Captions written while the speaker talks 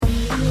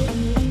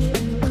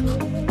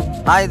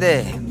Hi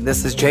there,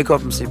 this is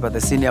Jacob Msipa,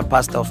 the senior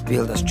pastor of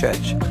Builders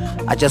Church.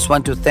 I just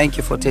want to thank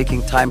you for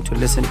taking time to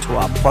listen to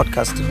our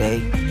podcast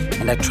today,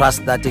 and I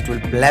trust that it will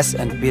bless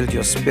and build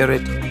your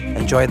spirit.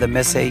 Enjoy the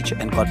message,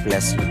 and God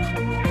bless you.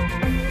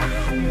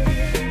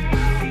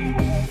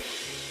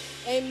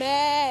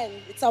 Amen.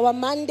 It's our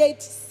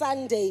mandate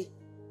Sunday.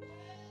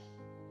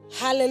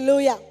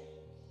 Hallelujah.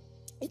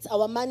 It's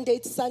our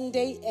mandate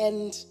Sunday,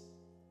 and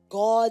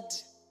God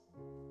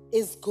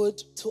is good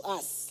to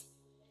us.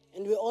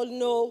 And we all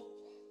know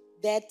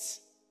that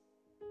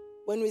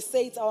when we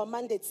say it's our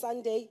mandate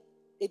Sunday,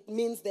 it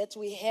means that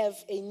we have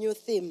a new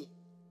theme.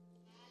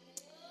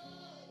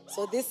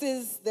 So this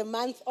is the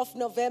month of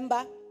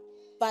November,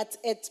 but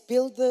at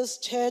Builders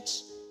Church,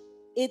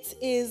 it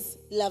is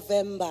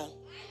Lavember.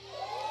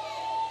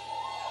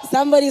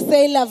 Somebody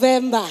say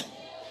Lavember.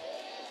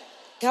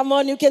 Come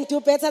on, you can do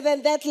better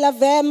than that,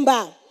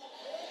 Lavember.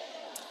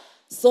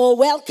 So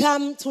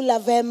welcome to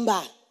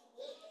Lavember.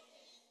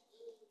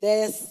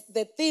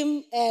 The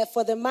theme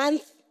for the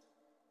month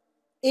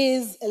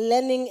is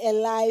learning a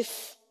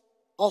life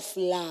of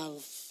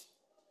love.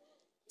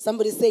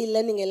 Somebody say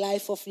learning a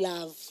life of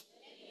love.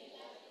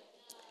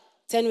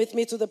 Turn with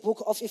me to the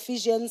book of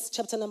Ephesians,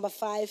 chapter number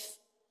 5,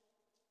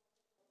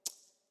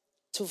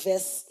 to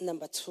verse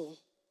number 2.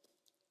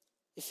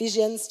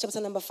 Ephesians,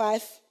 chapter number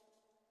 5,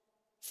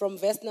 from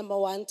verse number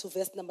 1 to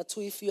verse number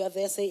 2. If you are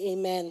there, say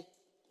amen.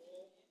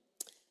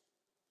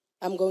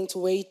 I'm going to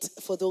wait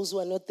for those who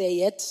are not there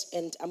yet,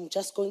 and I'm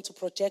just going to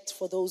project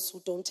for those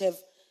who don't have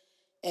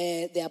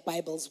their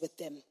Bibles with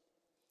them.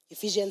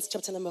 Ephesians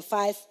chapter number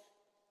 5,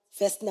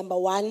 verse number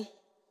 1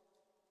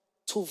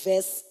 to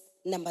verse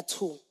number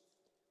 2.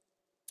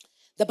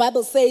 The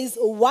Bible says,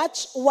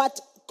 watch what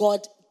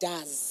God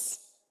does.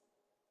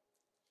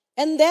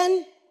 And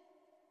then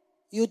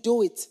you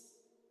do it.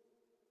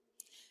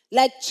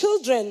 Like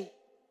children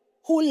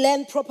who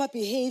learn proper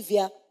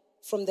behavior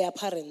from their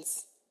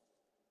parents.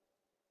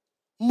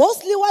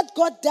 Mostly what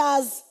God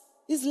does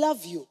is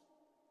love you.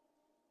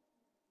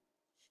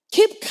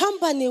 Keep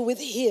company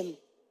with Him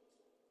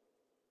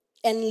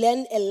and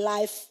learn a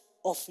life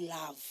of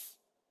love.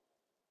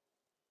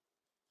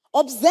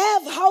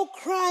 Observe how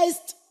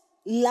Christ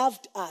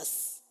loved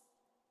us.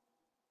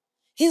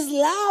 His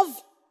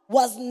love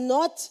was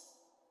not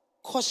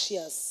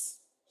cautious,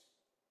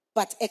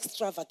 but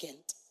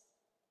extravagant.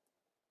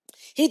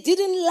 He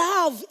didn't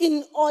love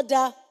in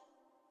order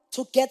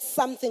to get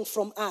something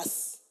from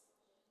us,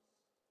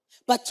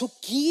 but to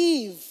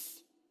give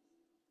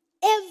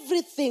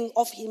everything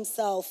of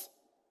Himself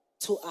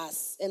to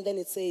us. And then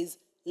it says,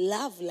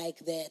 love like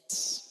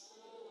that.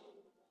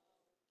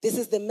 This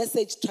is the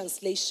Message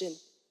translation.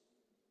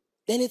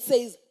 Then it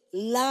says,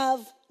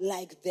 love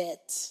like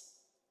that.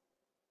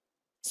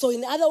 So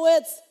in other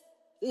words,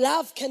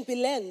 love can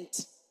be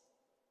learned.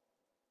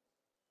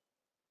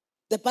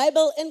 The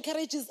Bible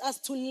encourages us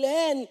to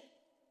learn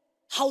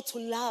how to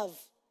love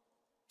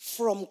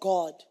from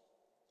God.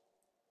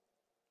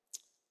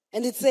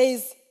 And it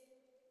says,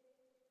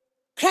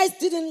 Christ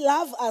didn't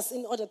love us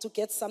in order to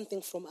get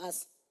something from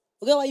us.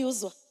 Okay, what you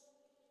say?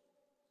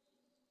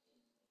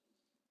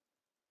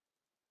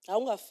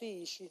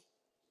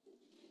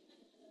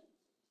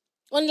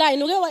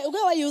 Online,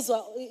 okay, you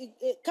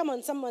come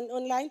on, someone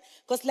online,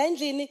 because line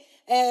ndlini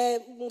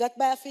ngathi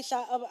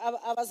bayafihla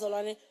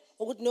abazalwane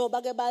ukuthi no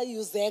bake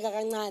bayuzeka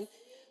kancane.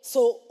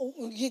 So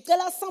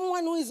ngicela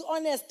someone who is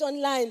honest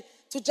online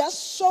to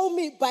just show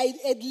me by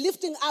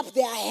lifting up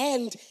their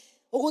hand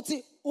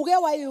ukuthi uke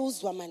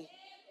wayuzwa man.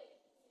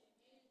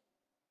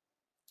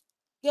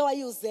 Uke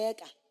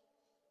wayuzeka.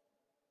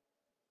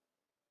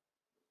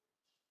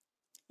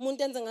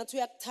 Umuntu enze ngathi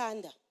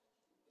uyakuthanda.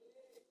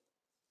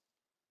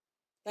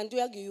 Kanti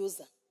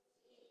uyakuyuza.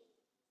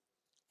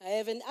 I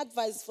have an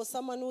advice for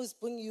someone who is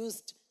being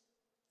used,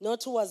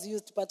 not who was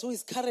used, but who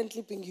is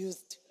currently being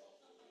used.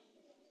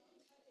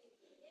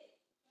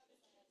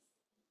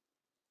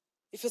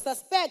 If you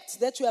suspect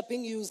that you are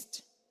being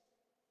used,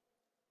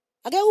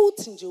 ake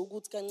uthi nje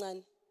ukuthi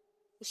kancane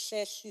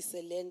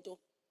uhlehlise lento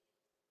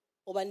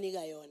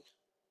obanika yona.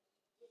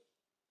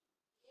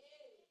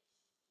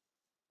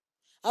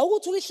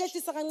 Awukuthi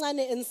uyihlehlisa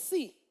kancane and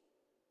see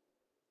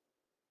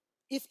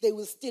if they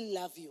will still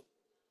love you.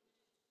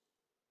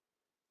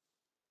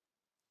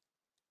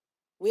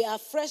 We are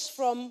fresh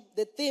from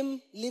the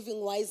theme, living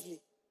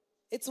wisely.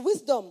 It's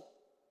wisdom.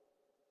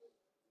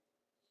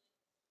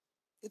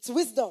 It's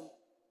wisdom.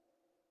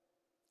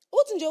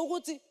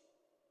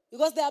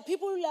 Because there are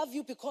people who love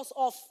you because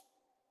of.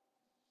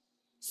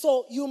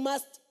 So you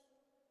must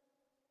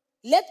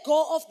let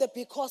go of the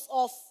because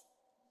of.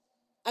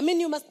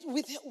 You must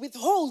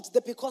withhold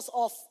the because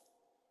of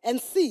and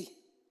see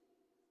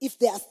if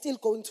they are still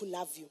going to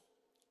love you.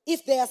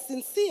 If they are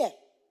sincere,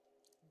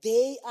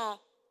 they are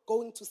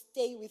going to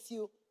stay with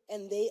you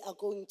and they are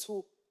going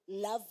to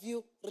love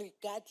you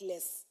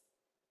regardless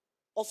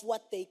of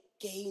what they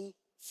gain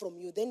from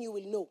you. Then you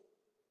will know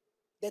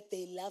that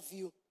they love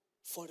you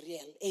for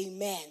real.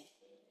 Amen.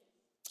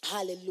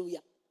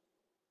 Hallelujah.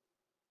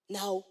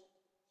 Now,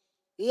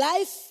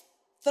 life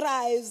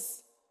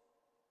thrives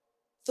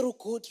through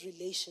good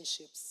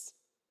relationships.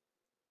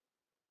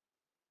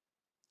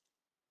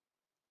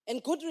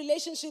 And good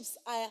relationships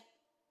are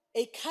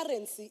a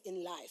currency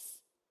in life.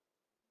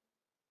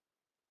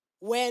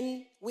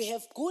 When we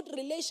have good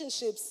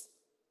relationships,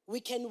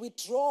 we can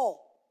withdraw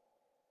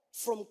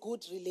from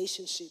good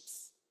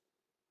relationships.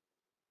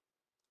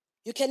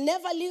 You can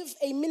never live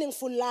a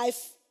meaningful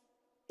life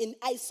in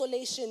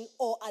isolation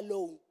or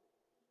alone.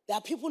 There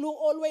are people who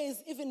always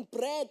even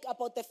brag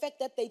about the fact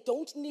that they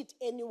don't need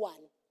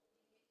anyone.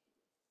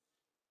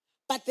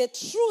 But the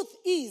truth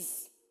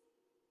is,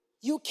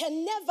 you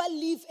can never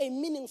live a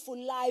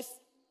meaningful life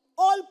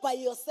all by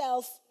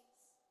yourself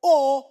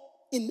or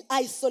in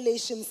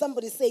isolation.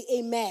 Somebody say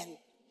amen.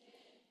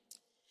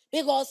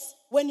 Because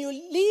when you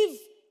live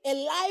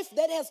a life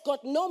that has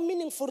got no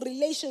meaningful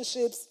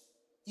relationships,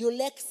 you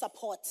lack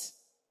support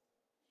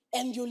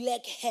and you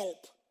lack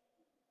help.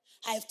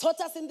 I've taught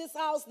us in this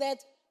house that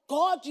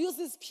God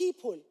uses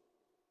people.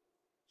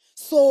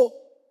 So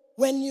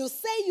when you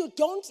say you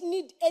don't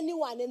need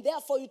anyone and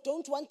therefore you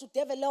don't want to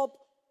develop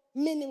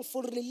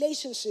meaningful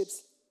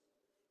relationships,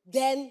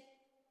 then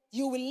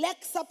you will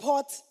lack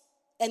support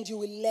and you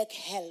will lack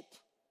help.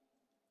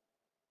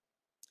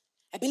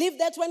 I believe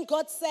that when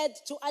God said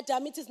to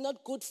Adam, it is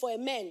not good for a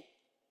man,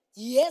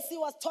 yes, he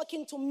was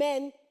talking to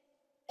men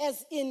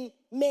as in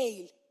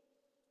male.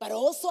 But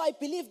also I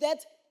believe that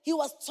he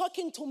was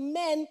talking to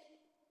men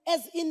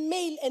as in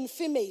male and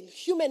female,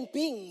 human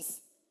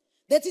beings.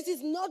 That it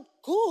is not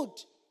good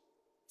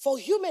for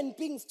human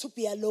beings to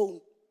be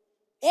alone.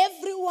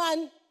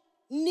 Everyone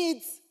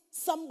needs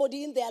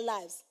somebody in their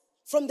lives.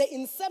 From the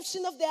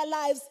inception of their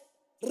lives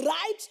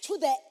right to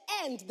the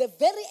end, the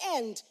very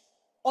end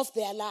of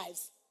their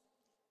lives.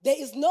 There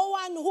is no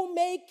one who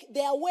make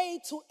their way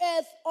to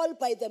earth all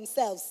by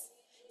themselves.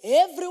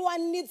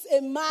 Everyone needs a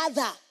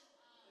mother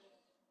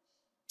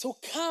to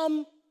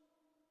come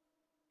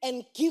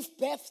and give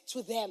birth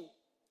to them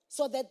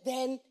so that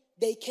then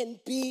they can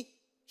be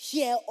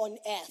here on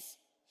earth.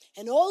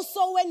 And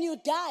also when you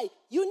die,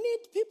 you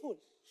need people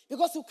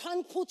because you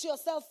can't put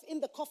yourself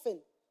in the coffin.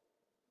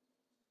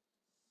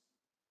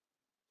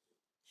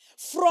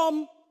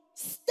 From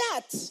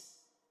start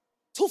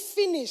to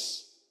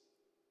finish,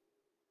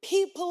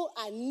 people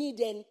are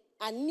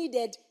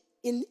needed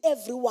in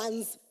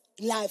everyone's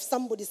life.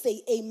 Somebody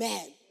say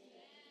amen.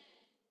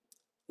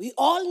 We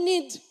all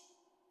need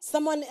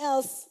someone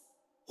else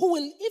who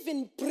will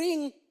even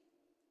bring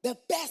the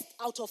best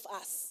out of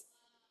us.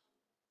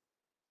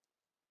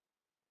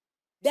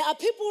 There are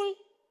people,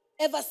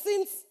 ever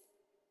since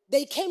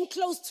they came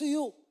close to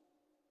you,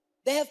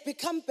 they have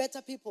become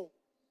better people.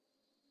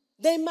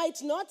 They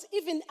might not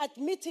even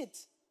admit it.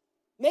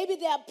 Maybe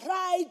their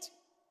pride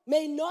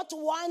may not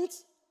want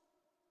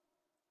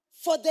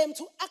for them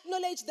to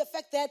acknowledge the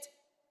fact that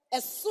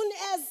as soon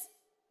as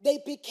they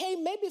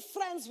became maybe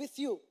friends with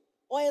you,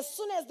 or as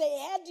soon as they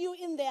had you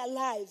in their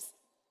lives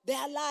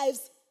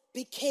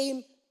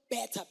became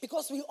better.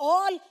 Because we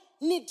all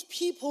need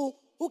people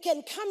who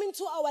can come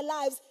into our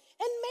lives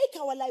and make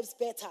our lives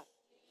better.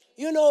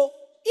 You know,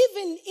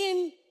 even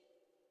in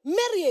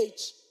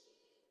marriage.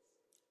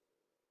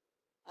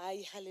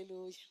 Ay,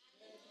 hallelujah.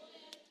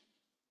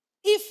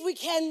 If we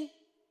can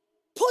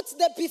put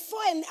the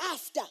before and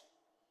after,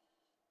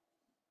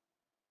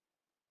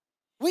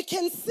 we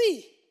can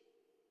see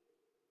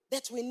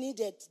that we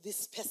needed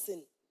this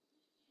person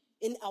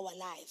in our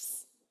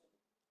lives.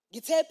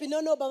 Ngithephi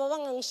no baba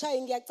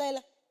bangangishayi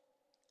ngiyacela.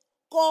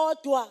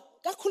 Kodwa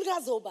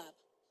kakhulukazi obaba.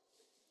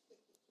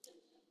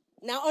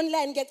 Na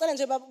online ngiyacela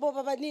nje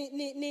baba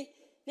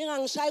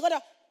ningangishayi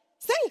kodwa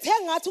sengithe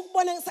ngathi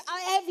ukubona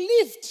I have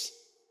lived.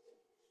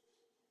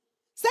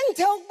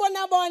 Sengithe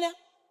ukubona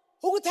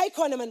ukuthi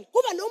ayikhona man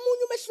kuba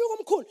nomunye umehluko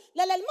omkhulu.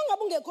 Lalela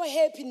mangabe ungekho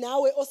happy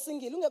nawe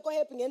osingile, ungekho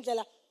happy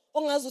ngendlela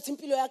ongazi ukuthi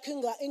impilo yakho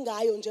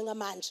ingayo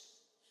njengamanje.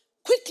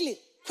 Quickly,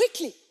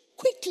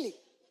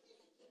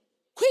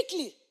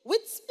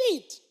 with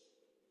speed,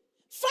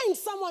 find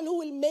someone who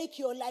will make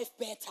your life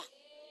better.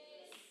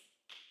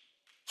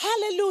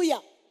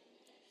 Hallelujah.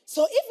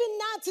 So even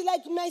now,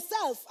 like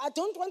myself, I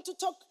don't want to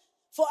talk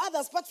for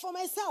others, but for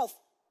myself,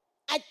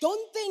 I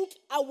don't think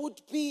I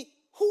would be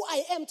who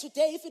I am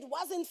today if it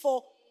wasn't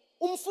for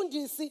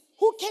Umfundisi,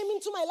 who came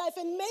into my life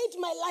and made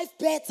my life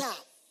better.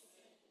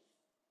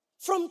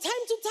 From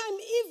time to time,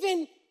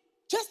 even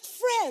just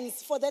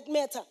friends for that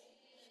matter.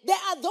 There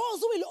are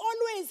those who will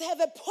always have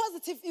a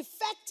positive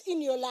effect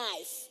in your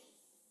life.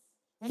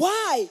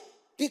 Why?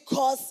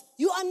 Because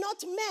you are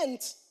not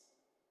meant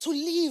to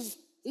live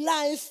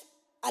life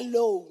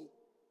alone.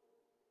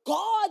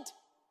 God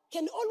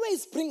can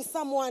always bring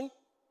someone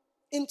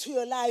into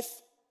your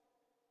life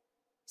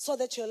so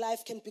that your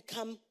life can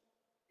become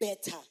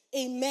better.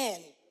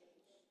 Amen.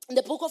 In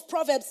the book of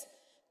Proverbs,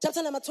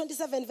 chapter number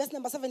 27, verse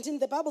number 17,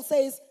 the Bible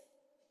says,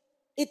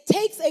 it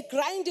takes a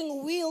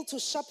grinding wheel to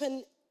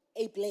sharpen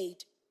a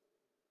blade.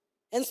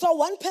 And so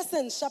one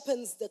person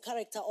sharpens the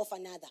character of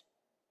another.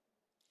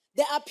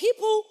 There are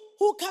people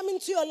who come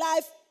into your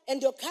life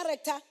and your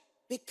character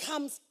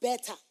becomes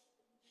better.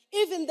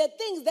 even the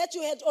things that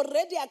you had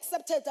already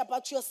accepted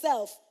about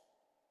yourself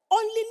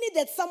only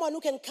needed someone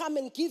who can come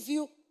and give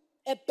you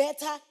a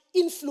better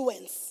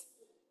influence.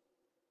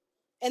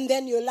 And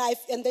then your life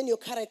and then your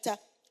character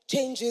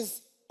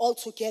changes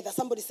altogether.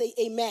 Somebody say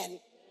amen.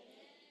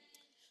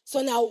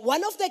 So now,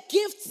 one of the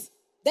gifts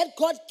that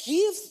God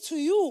gives to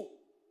you,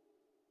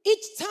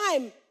 each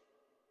time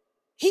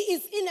He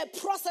is in a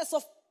process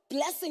of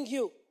blessing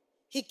you,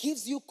 He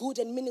gives you good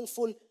and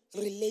meaningful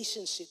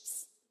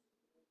relationships.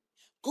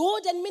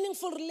 Good and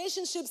meaningful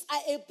relationships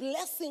are a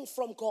blessing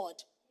from God.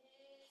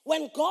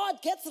 When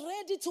God gets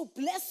ready to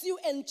bless you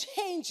and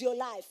change your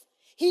life,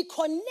 He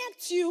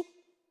connects you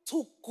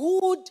to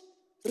good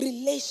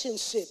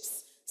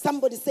relationships.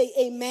 Somebody say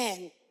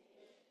amen.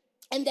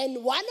 And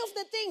then one of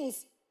the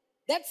things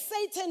that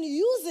Satan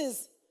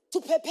uses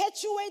to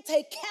perpetuate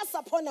a curse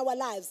upon our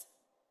lives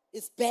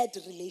is bad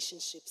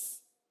relationships.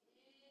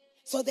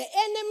 So the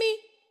enemy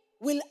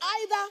will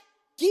either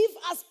give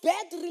us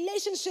bad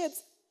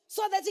relationships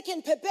so that he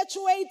can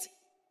perpetuate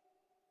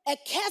a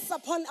curse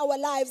upon our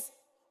lives,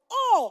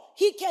 or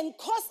he can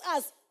cause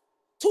us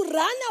to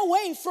run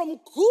away from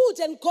good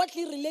and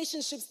godly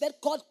relationships that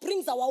God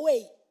brings our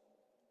way.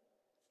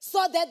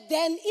 So that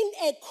then in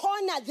a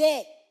corner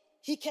there,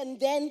 he can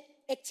then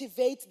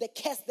activate the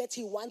curse that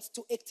he wants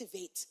to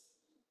activate.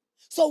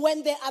 So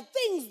when there are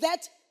things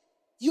that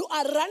you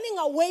are running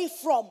away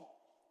from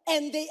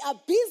and they are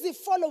busy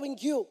following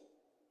you,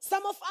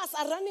 some of us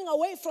are running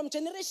away from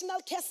generational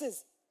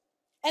curses,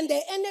 and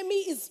the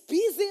enemy is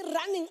busy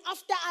running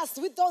after us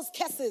with those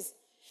curses.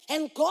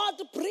 And God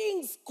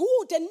brings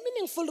good and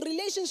meaningful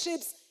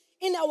relationships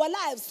in our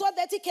lives so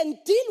that he can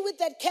deal with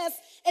that curse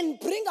and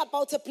bring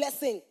about a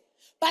blessing.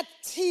 But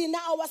in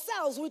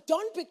ourselves, we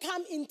don't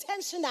become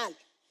intentional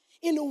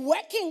in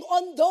working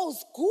on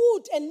those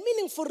good and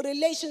meaningful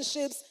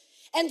relationships,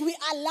 and we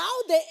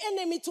allow the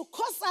enemy to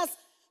cause us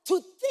to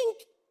think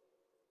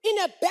in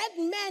a bad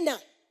manner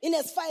in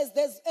as far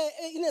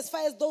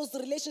as those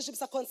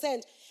relationships are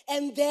concerned,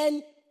 and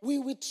then we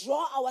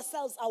withdraw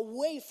ourselves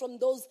away from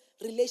those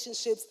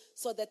relationships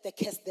so that the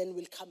curse then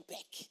will come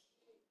back.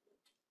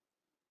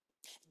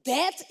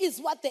 That is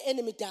what the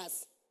enemy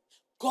does.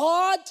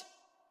 God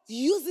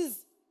uses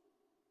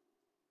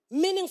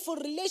meaningful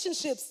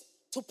relationships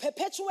to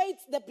perpetuate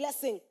the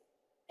blessing,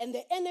 and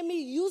the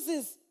enemy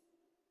uses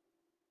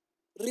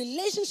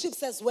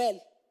relationships as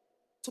well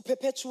to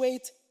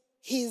perpetuate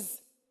his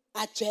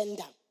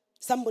agenda.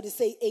 Somebody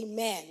say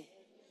amen.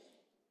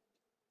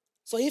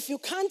 So if you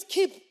can't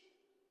keep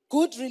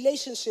good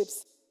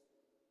relationships,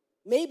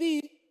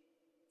 maybe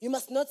you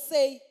must not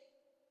say,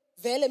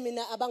 "Vele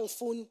mina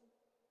abangifuni."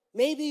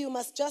 Maybe you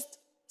must just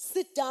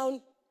sit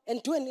down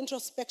and do an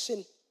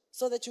introspection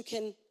so that you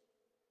can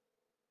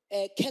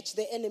catch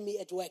the enemy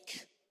at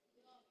work.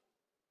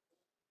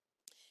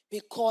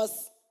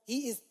 Because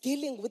he is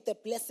dealing with the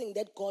blessing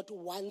that God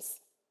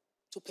wants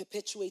to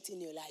perpetuate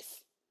in your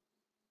life.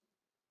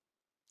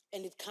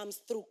 And it comes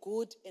through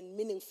good and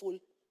meaningful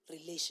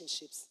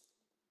relationships.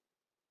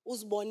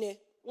 Uzibone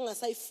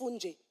ungasayifuni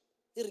nje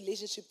the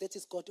relationship that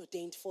is God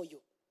ordained for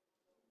you.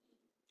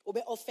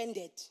 Ube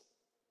offended.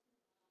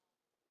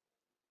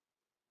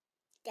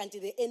 And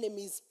the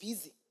enemy is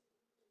busy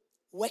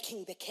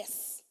working the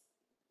curse.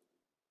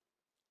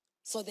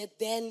 So that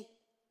then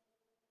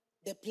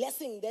the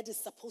blessing that is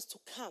supposed to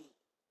come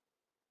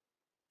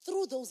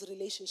through those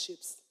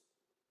relationships,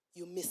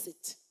 you miss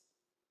it.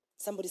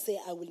 Somebody say,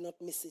 "I will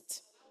not miss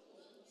it."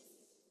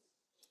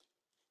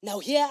 Now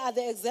here are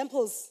the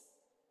examples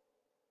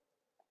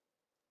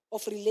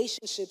of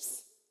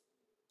relationships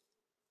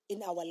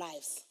in our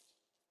lives.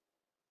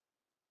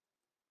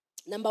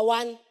 Number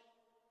one,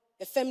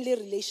 a family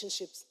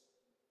relationships.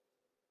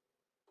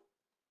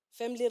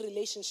 Family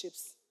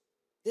relationships.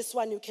 This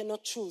one you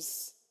cannot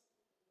choose.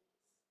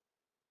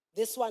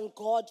 This one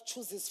God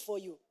chooses for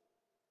you.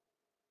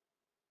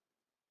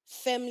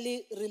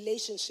 Family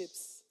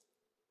relationships.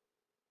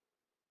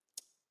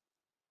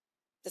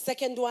 The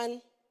second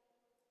one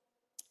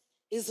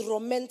is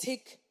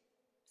romantic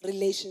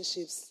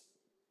relationships.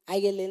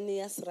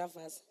 Ayelenias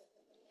Ravas.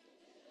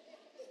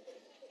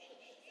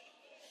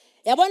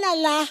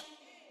 Yabona la.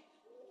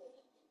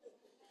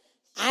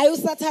 Ayu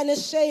Satan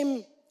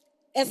shame.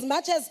 As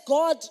much as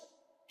God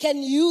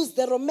can use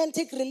the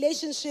romantic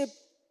relationship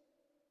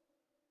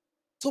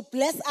to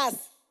bless us,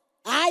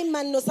 I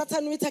man no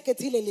Satan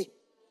witakethile.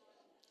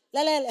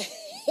 La la la.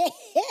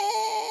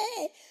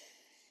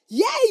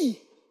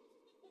 Yay!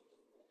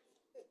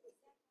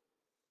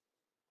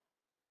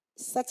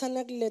 Satan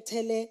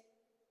akulethele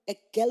a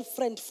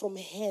girlfriend from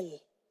hell.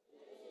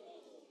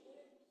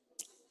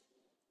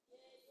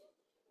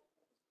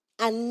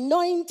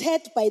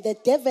 Anointed by the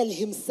devil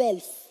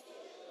himself.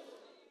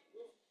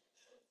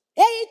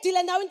 Hey,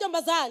 idile nawe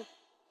intombazana.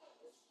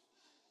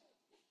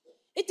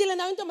 Idile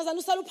nawe intombazana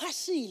usala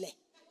uphashile.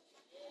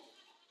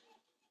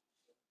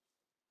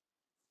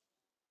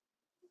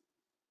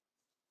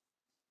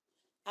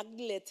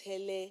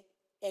 Akulethele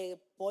a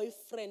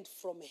boyfriend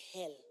from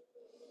hell.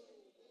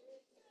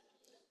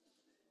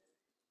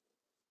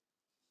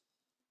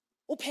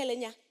 Uphele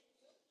nya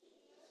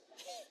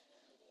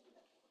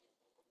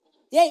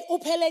Yey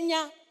uphele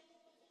nya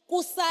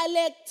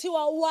kusale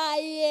kuthiwa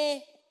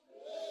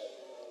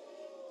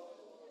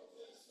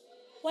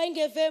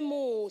wayengeve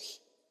muhle.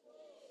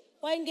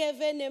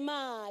 Wayengeve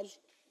nemali.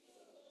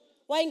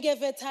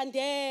 Wayengeve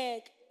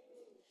thandeka.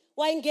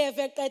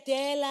 Wayengeve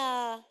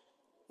qedela.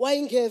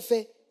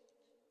 Wayengeve.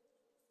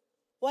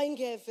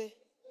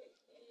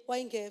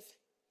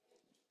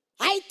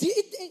 Hayi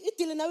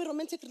idile nawe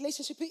romantic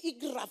relationship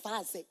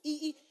igravaze.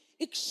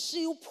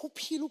 Ikushiya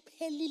uphuphile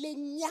uphelile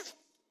nya.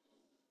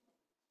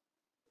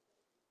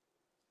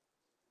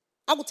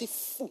 Akuthi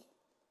fu.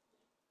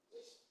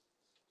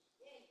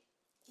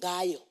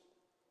 Ngayo.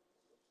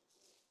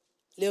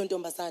 Leyo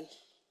ntombazana.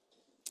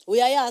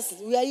 Uyayazi,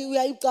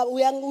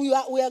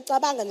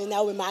 uyacabanga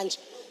nawe manje.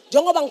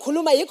 Njengoba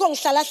ngikhuluma yikho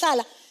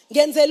ngihlala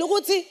ngenzela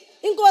ukuthi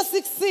inkosi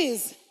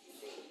ikusize.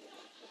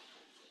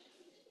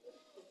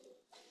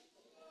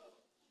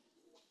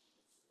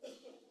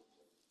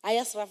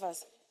 Ayas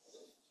Ravas.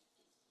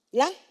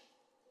 La?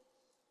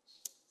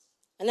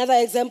 Another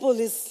example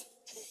is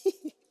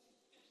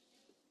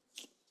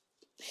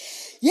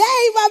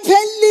yay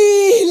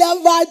baphelile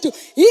abantu.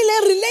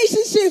 Ile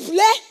relationship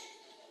le.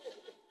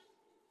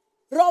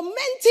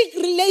 Romantic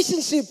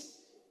relationship.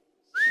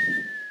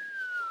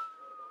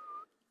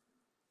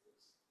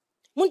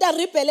 Muntu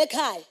aribhele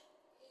ekhaya.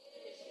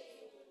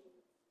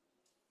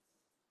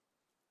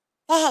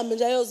 Ahambe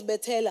nje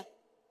ayozibethela.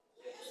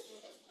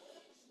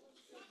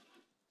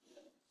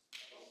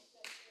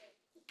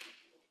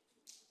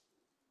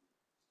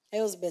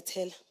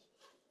 Ayozibethela.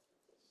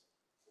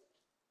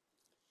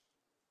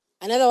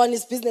 Another one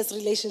is business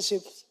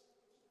relationships.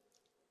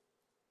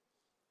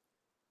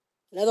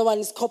 Another one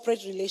is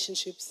corporate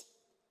relationships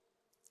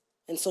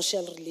and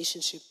social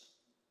relationship.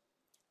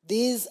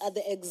 These are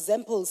the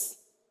examples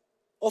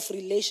of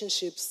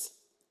relationships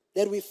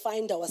that we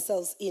find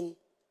ourselves in.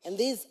 And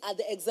these are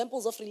the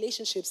examples of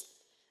relationships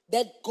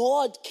that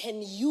God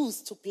can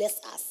use to bless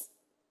us.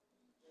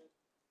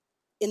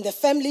 In the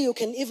family, you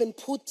can even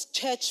put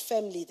church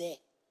family there.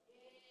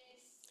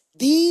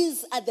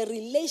 These are the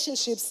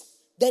relationships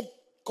that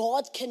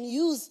God can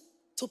use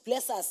to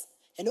bless us.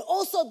 And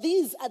also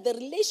these are the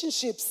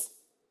relationships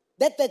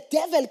that the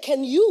devil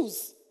can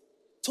use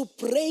to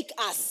break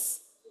us,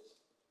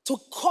 to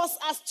cause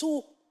us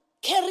to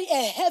carry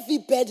a heavy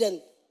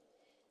burden.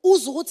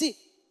 Uzuthi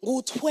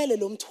nguthwele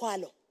lo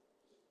mthwalo.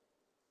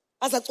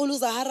 Azacula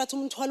uZahara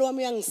umthwalo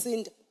wami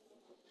uyangisinda.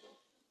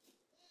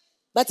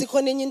 Bathi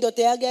khona enye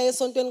indoda yakuya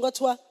esontweni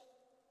kwathiwa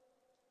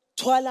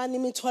thwalani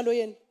imithwalo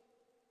yenu.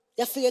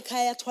 Yafika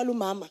ekhaya yathwala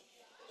umama.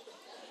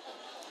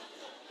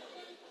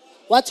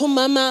 Wathi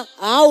umama,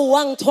 hawu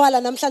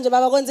wangithwala namhlanje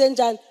baba kwenze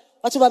njani?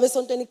 Wathi baba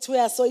esontweni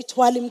kuthiwa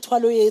soyithwala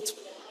imithwalo yethu.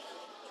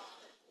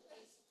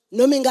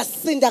 Noma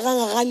ingasinda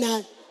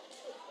kangakanani.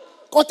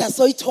 Kodwa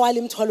soyithwala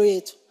imithwalo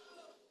yethu.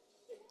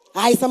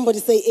 Hayi, somebody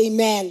say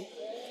amen.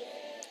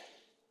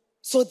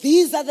 So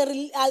these are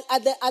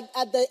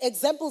the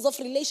examples of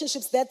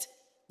relationships that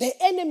the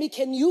enemy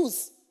can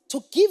use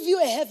to give you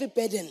a heavy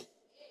burden.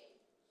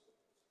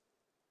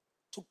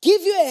 To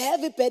give you a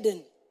heavy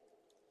burden.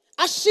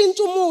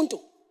 Ashintsha umuntu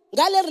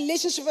ngale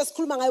relationship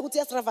esikhuluma ngayo ukuthi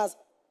yasiravaza.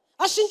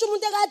 Ashintsha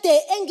umuntu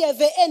ekade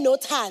engeve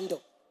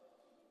enothando.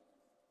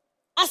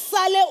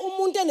 Asale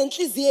umuntu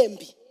enenhliziyo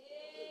embi.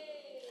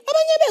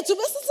 Abanye bethu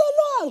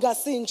besizalwanga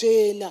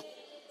sinjena.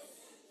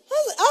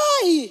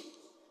 Hayi.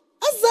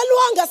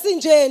 Azalwanga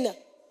sinjena.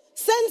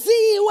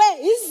 Senziwe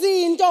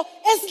izinto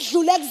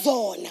esidlule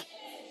kuzona.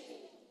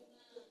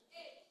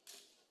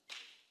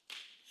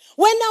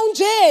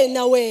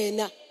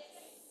 Wena.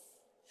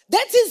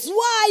 That is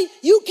why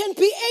you can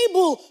be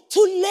able to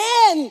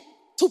learn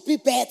to be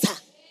better.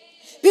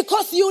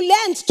 Because you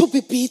learned to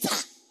be bitter.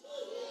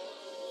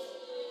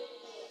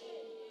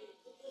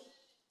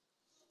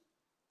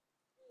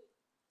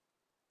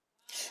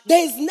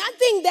 There is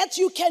nothing that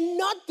you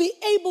cannot be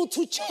able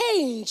to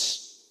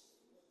change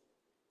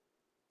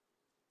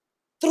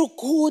through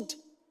good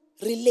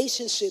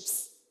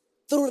relationships.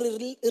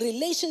 Through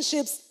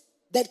relationships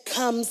that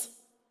comes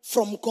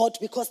from God,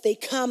 because they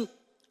come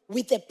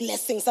with a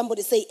blessing.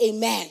 Somebody say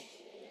amen.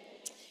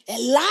 A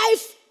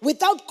life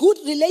without good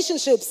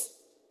relationships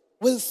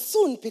will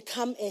soon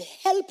become a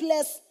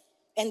helpless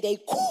and a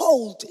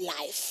cold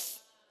life.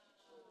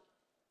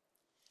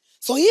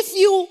 So if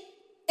you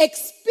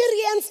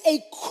experience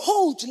a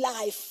cold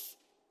life,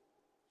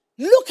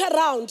 look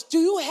around. Do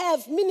you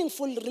have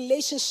meaningful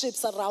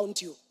relationships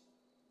around you?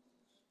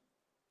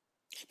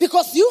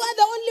 Because you are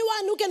the only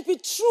one who can be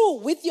true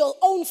with your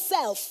own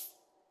self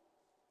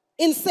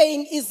in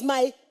saying, is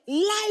my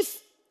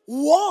life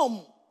warm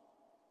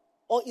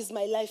or is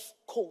my life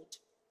cold?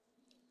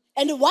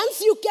 And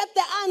once you get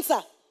the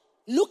answer,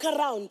 look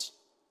around.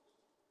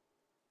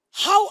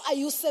 How are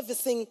you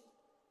servicing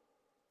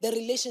the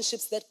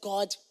relationships that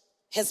God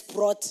has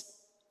brought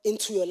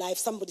into your life?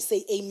 Somebody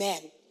say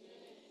amen.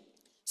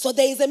 So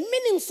there is a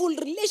meaningful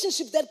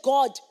relationship that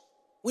God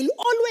will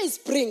always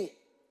bring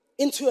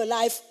into your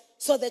life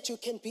so that you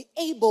can be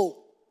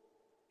able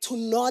to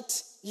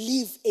not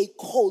live a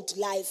cold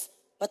life,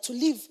 but to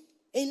live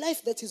A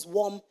life that is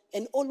warm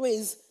and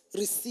always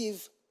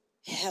receive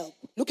help.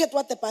 Look at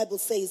what the Bible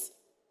says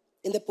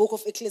in the book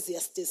of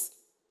Ecclesiastes.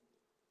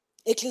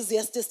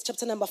 Ecclesiastes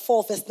chapter number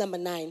 4, verse number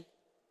 9.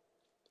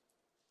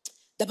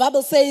 The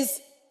Bible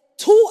says,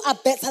 2 are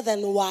better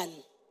than 1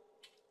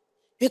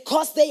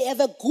 because they have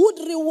a good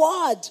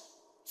reward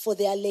for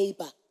their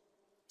labor.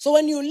 So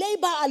when you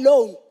labor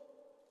alone,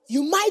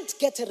 you might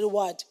get a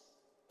reward,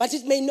 but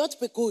it may not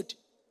be good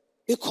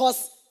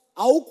because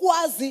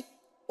awukwazi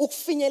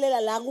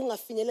ukufinyelela la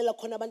kungafinyelela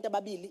khona abantu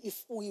ababili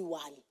if uyi-1.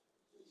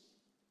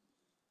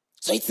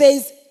 So it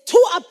says,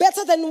 2 are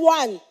better than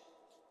 1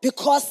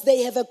 because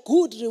they have a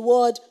good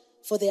reward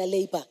for their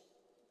labor.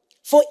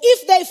 For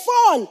if they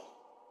fall,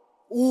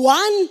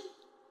 1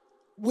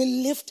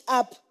 will lift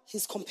up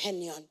his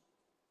companion.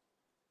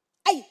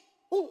 Ay,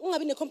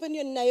 ungabi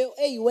ne-companion nayo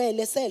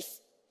eyiwele self.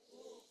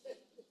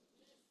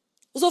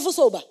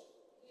 Uzofusoba.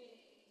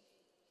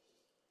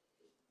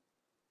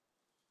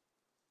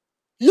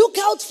 Look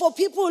out for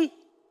people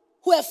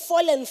who have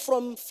fallen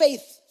from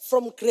faith,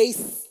 from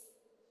grace.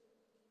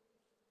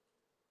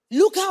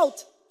 Look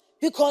out,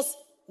 because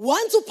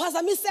once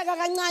uphazamiseka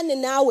kancane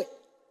nawe,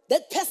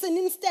 that person,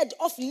 instead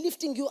of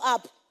lifting you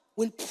up,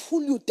 will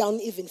pull you down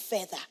even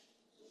further.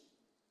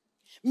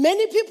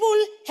 Many people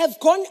have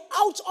gone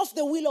out of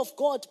the will of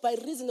God by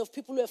reason of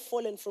people who have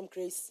fallen from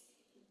grace.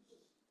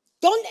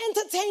 Don't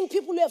entertain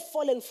people who have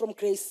fallen from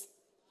grace.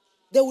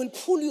 They will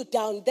pull you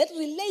down. That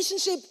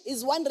relationship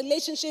is one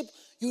relationship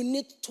you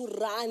need to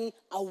run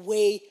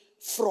away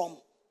from.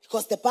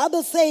 Because the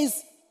Bible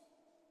says,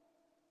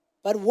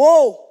 but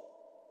woe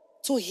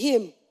to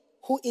him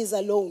who is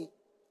alone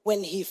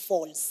when he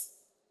falls,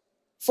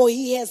 for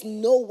he has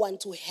no one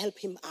to help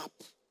him up.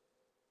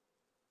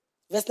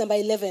 Verse number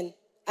 11.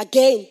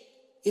 Again,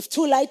 if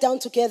 2 lie down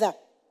together,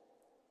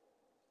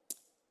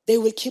 they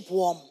will keep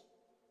warm.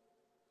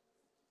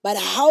 But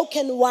how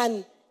can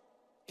 1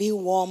 be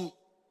warm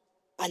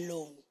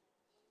alone?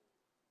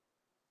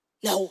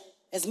 Now,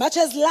 as much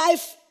as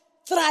life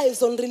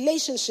thrives on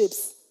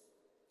relationships,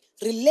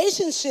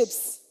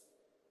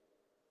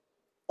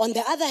 on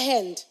the other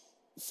hand,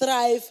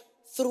 thrive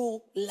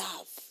through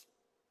love.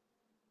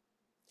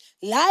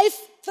 Life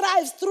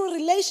thrives through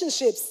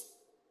relationships,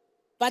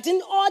 but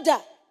in order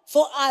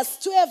for us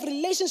to have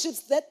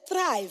relationships that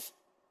thrive,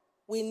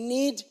 we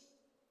need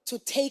to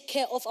take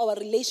care of our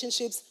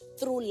relationships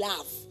through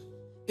love,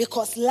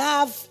 because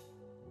love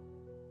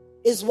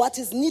is what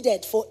is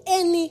needed for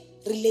any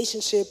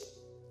relationship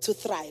to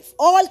thrive.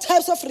 All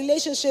types of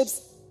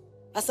relationships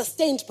are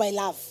sustained by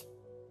love.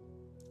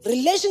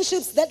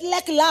 Relationships that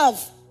lack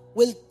love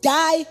will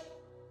die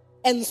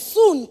and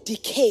soon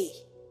decay.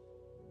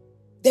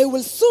 They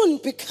will soon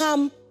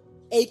become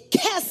a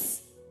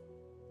curse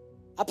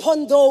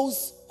upon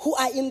those who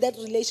are in that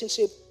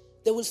relationship.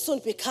 They will soon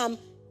become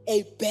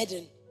a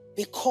burden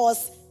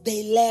because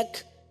they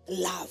lack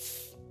love.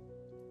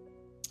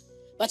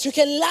 But you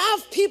can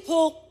love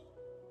people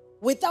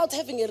without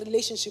having a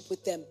relationship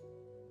with them.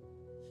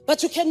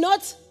 But you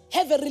cannot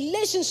have a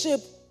relationship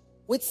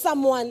with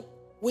someone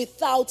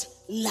without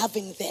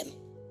loving them.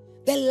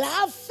 The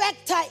love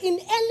factor in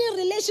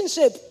any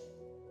relationship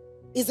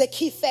is a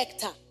key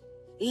factor.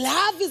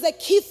 Love is a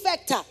key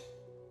factor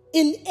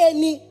in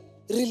any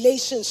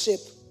relationship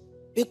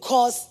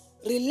because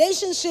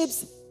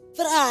relationships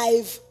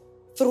thrive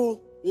through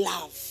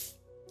love.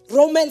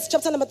 Romans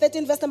chapter number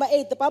 13, verse number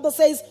 8, the Bible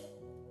says,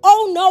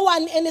 owe no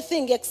one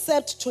anything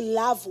except to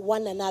love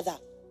one another.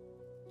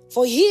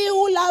 For he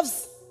who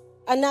loves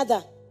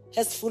another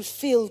has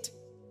fulfilled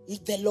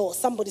the law.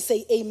 Somebody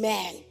say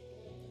amen.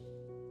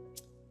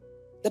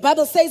 The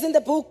Bible says in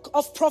the book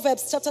of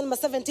Proverbs, chapter number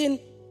 17,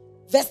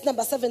 verse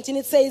number 17,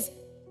 it says,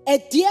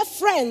 a dear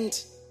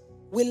friend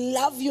will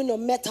love you no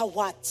matter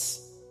what.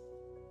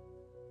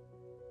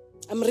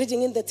 I'm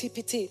reading in the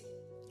TPT.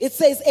 It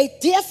says, a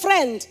dear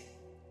friend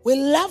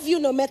will love you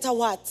no matter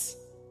what.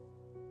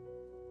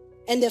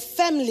 And the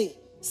family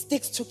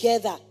sticks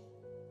together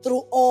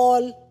through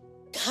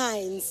all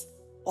kinds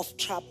of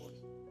trouble.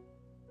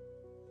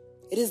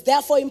 It is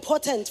therefore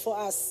important for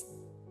us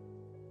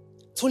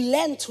to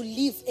learn to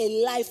live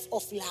a life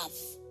of love.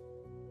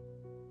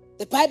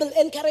 The Bible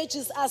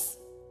encourages us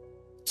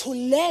to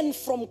learn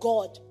from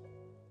God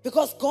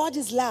because God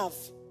is love.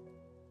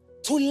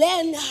 To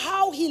learn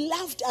how he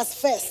loved us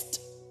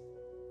first.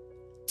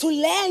 To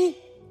learn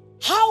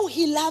how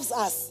he loves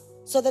us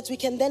so that we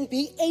can then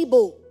be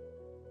able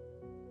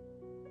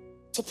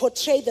to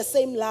portray the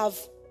same love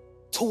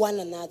to one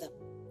another.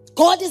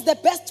 God is the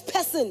best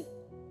person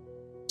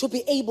to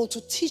be able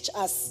to teach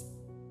us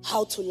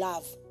how to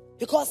love.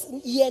 Because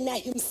Yena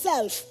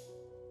himself,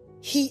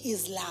 he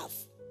is love.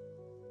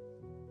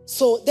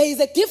 So there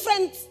is a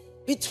difference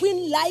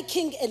between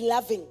liking and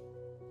loving.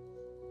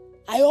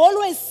 I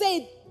always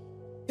say,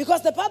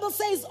 because the Bible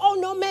says, oh,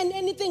 no man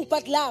anything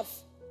but love.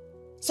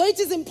 So it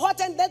is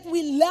important that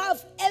we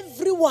love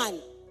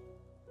everyone.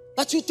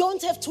 But you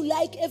don't have to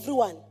like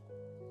everyone.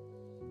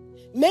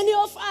 Many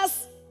of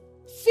us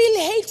feel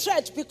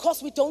hatred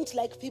because we don't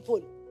like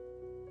people.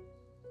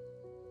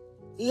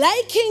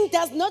 Liking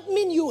does not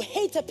mean you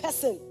hate a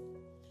person.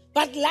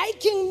 But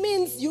liking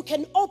means you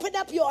can open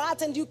up your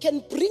heart and you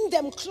can bring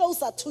them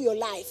closer to your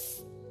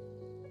life.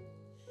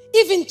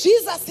 Even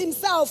Jesus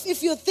himself,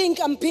 if you think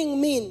I'm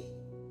being mean,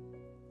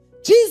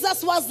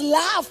 Jesus was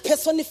love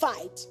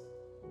personified.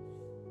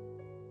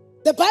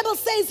 The Bible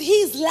says he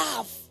is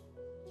love.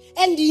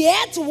 And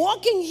yet,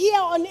 walking here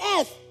on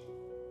earth,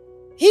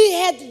 he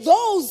had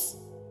those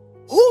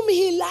whom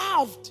he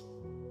loved,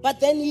 but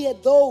then he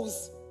had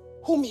those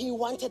whom he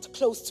wanted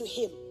close to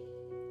him.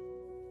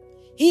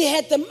 He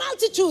had the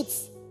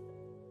multitudes,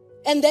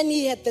 and then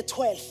he had the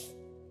 12,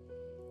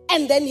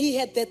 and then he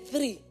had the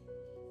 3.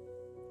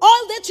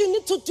 All that you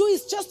need to do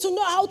is just to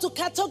know how to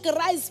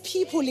categorize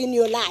people in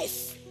your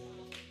life.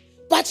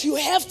 But you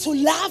have to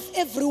love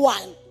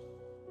everyone.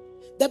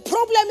 The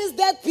problem is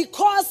that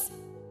because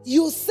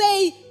you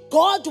say,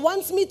 God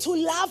wants me to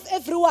love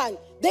everyone,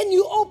 then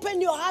you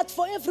open your heart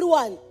for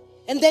everyone,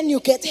 and then you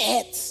get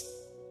hurt.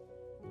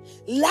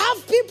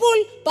 Love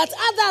people, but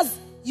others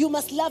you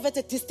must love at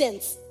a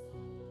distance.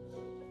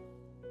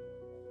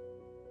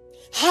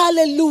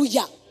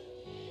 Hallelujah.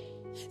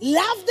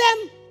 Love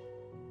them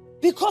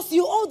because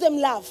you owe them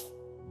love.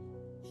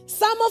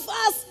 Some of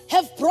us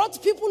have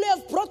brought people who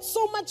have brought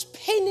so much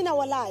pain in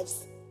our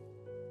lives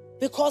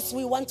because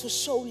we want to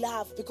show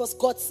love, because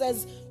God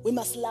says we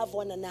must love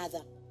one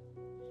another.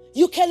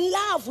 You can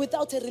love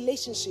without a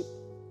relationship.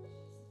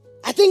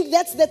 I think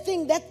that's the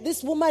thing that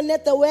this woman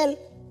at the well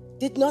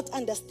did not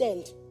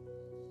understand.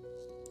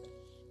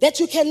 That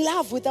you can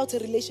love without a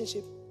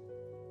relationship.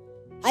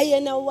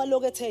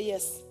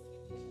 Yes.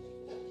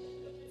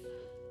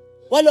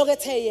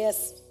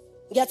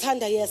 Yes.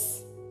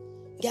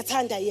 Yes.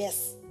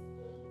 Yes.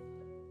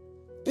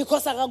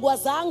 Because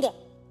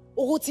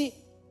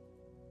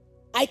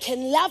I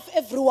can love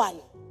everyone,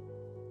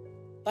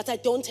 but I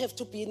don't have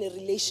to be in a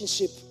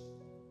relationship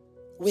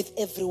with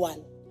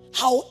everyone.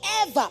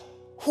 However,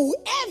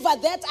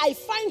 whoever that I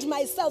find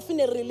myself in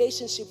a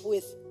relationship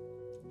with,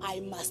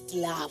 I must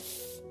love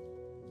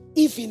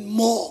even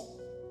more.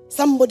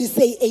 Somebody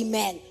say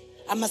amen.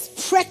 I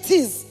must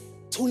practice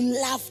to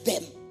love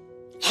them.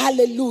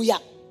 Hallelujah.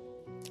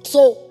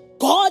 So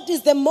God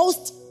is the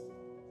most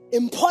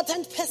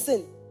important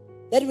person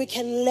that we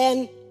can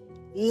learn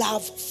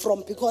love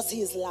from, because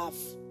he is love.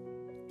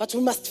 But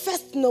we must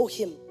first know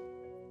him.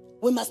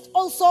 We must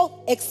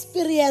also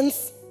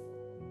experience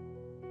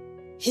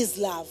his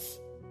love.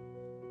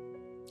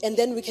 And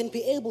then we can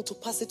be able to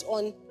pass it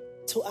on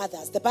to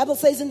others. The Bible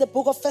says in the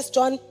book of 1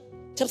 John,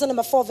 chapter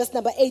number 4, verse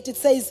number 8, it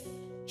says,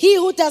 he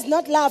who does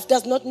not love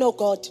does not know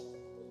God.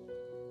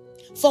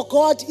 For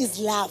God is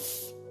love.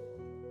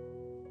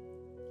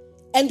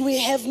 And we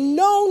have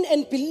known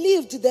and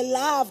believed the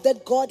love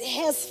that God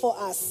has for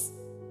us.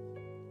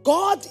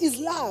 God is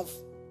love.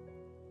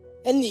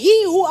 And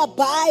he who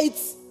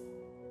abides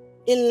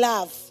in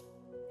love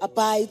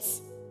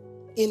abides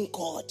in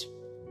God,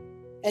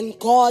 and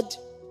God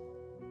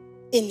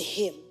in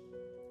him.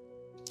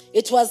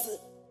 It was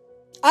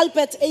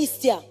Albert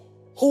Einstein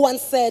who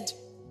once said,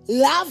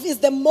 love is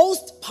the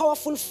most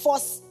powerful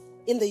force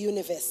in the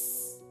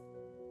universe.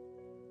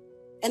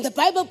 And the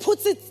Bible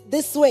puts it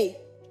this way.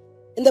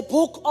 In the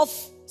book of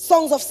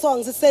Songs of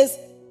Songs, it says,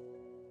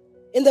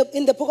 in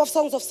the book of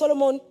Songs of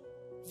Solomon,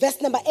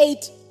 verse number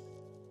 8,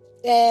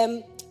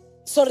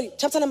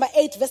 chapter number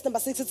 8, verse number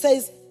 6, it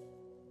says,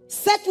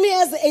 set me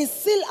as a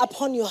seal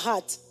upon your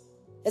heart,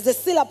 as a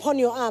seal upon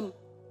your arm,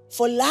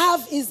 for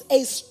love is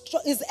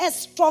as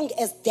strong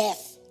as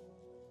death,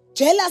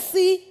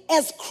 jealousy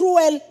as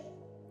cruel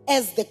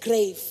as the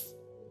grave.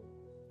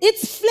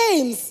 Its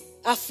flames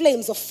are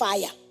flames of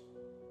fire,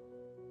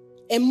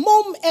 a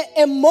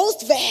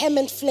most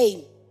vehement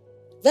flame.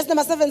 Verse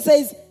number 7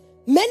 says,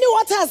 many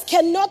waters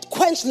cannot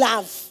quench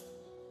love,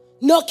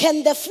 nor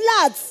can the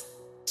floods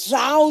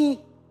drown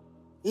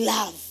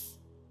love.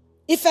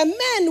 If a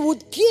man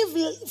would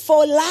give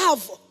for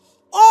love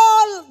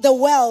all the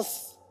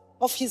wealth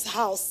of his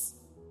house,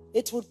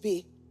 it would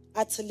be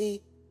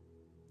utterly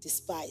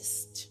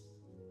despised.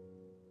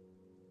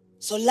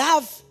 So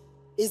love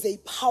is a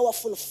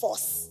powerful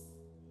force.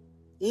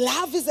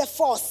 Love is a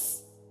force.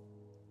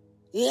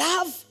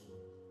 Love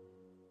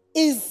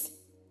is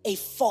a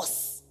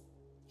force.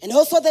 And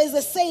also there is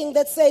a saying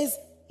that says,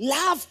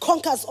 love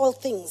conquers all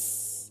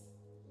things.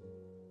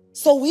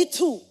 So we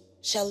too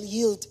shall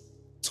yield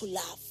to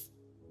love.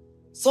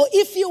 So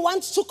if you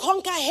want to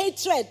conquer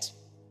hatred,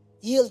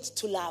 yield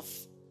to love.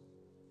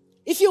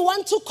 If you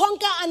want to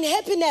conquer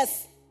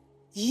unhappiness,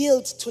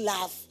 yield to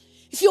love.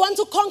 If you want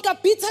to conquer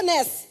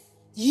bitterness,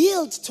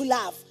 yield to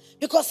love.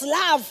 Because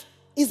love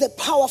is a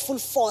powerful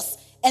force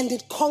and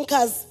it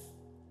conquers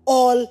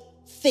all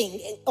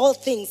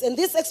things. And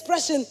this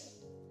expression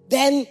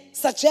then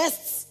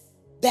suggests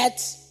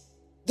that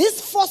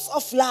this force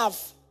of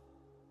love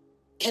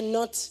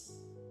cannot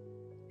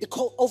be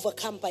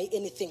overcome by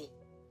anything.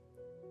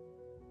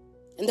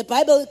 And the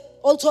Bible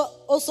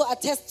also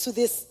attests to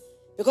this,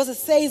 because it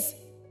says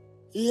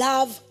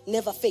love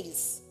never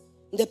fails.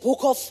 In the book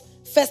of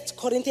 1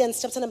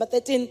 Corinthians chapter number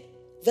 13,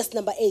 verse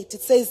number 8,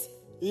 it says,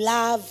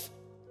 love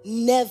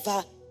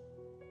never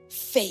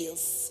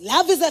fails.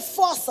 Love is a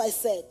force, I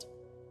said,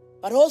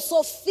 but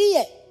also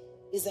fear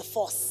is a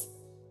force.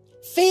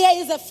 Fear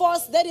is a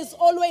force that is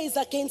always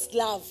against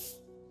love.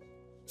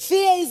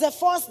 Fear is a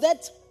force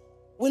that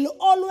will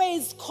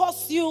always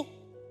cause you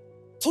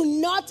to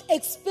not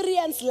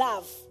experience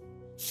love.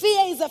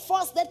 Fear is a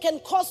force that can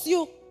cause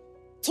you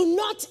to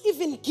not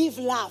even give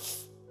love.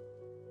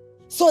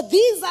 So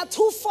these are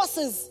two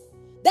forces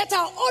that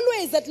are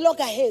always at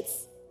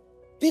loggerheads,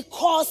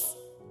 because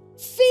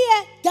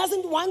fear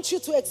doesn't want you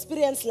to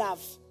experience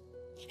love,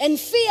 and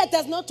fear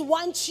does not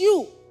want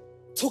you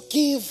to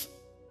give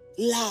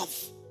love.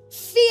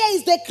 Fear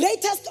is the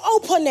greatest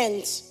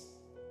opponent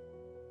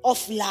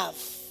of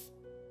love.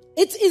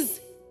 It is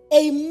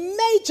a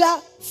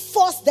major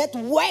force that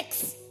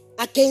works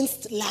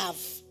against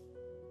love.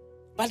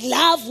 But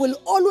love will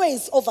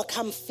always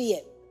overcome fear.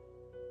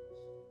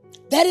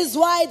 That is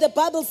why the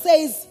Bible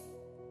says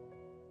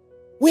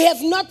we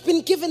have not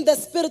been given the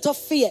spirit of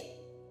fear,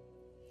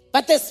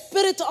 but the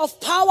spirit of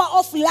power,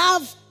 of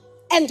love,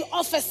 and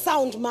of a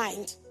sound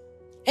mind.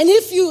 And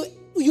if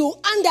you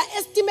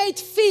underestimate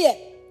fear,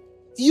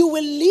 you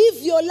will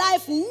live your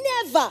life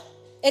never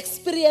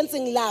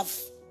experiencing love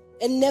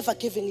and never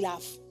giving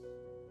love.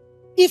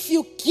 If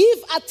you give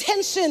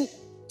attention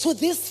to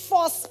this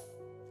force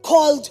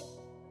called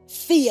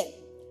fear,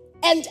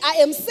 and I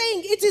am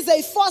saying it is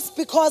a force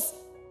because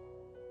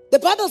the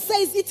Bible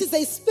says it is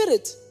a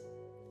spirit,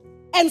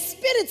 and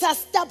spirits are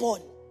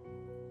stubborn.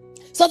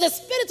 So the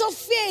spirit of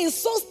fear is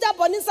so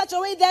stubborn in such a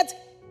way that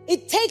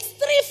it takes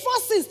three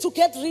forces to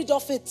get rid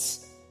of it.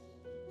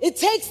 It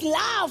takes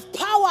love,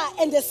 power,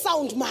 and a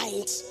sound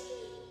mind.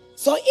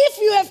 So if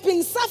you have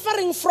been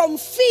suffering from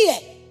fear,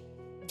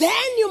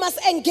 then you must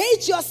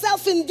engage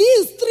yourself in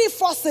these three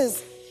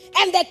forces,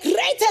 and the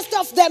greatest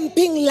of them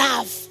being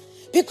love.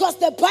 Because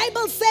the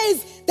Bible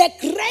says the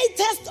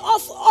greatest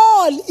of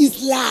all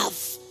is love.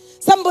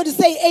 Somebody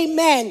say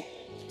amen.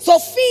 So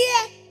fear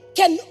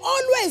can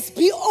always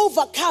be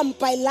overcome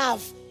by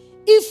love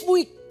if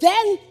we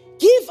then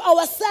give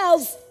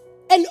ourselves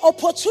an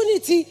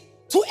opportunity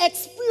to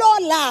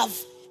explore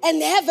love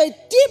and have a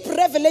deep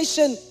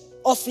revelation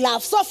of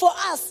love. So for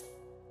us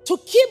to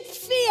keep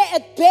fear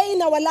at bay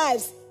in our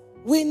lives,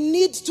 we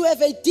need to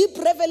have a deep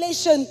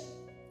revelation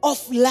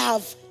of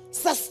love.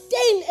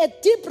 Sustain a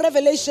deep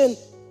revelation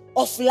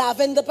of love.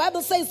 And the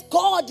Bible says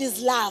God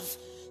is love.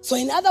 So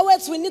in other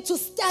words, we need to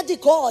study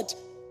God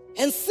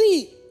and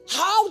see,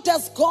 how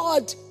does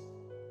God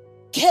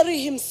carry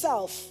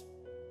himself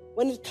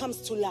when it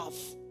comes to love?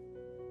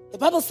 The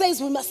Bible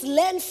says we must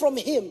learn from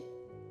him.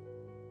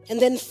 And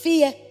then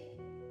fear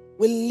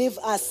will leave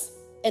us,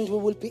 and we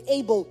will be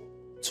able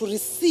to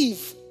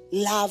receive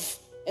love,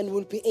 and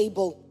will be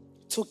able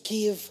to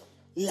give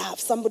love.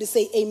 Somebody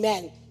say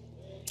amen.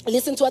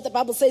 Listen to what the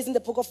Bible says in the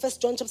book of 1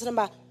 John chapter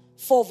number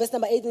 4, verse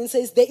number 18. It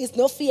says, there is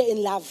no fear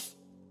in love,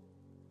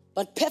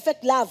 but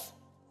perfect love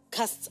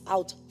casts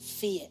out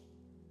fear.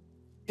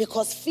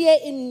 Because fear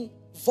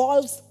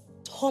involves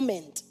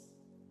torment.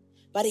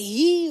 But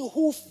he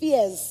who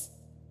fears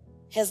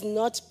has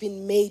not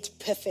been made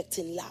perfect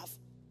in love.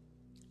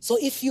 So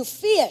if you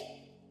fear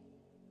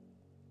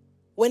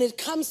when it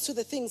comes to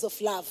the things of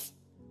love,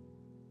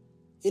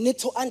 you need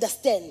to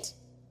understand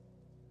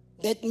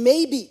that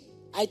maybe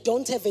I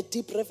don't have a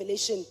deep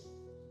revelation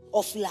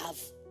of love.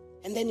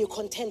 And then you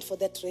contend for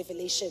that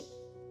revelation.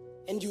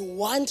 And you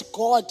want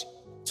God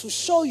to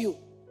show you,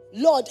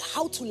 Lord,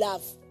 how to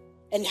love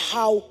and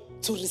how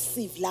to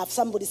receive love.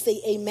 Somebody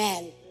say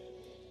amen.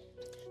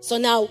 So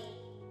now,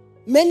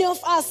 many of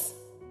us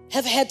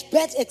have had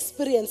bad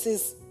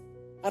experiences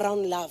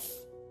around love.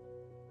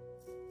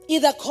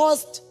 Either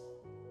caused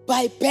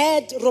by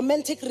bad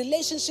romantic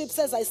relationships,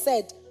 as I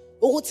said.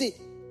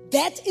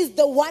 That is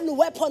the one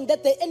weapon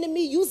that the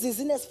enemy uses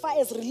in as far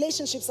as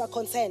relationships are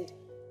concerned.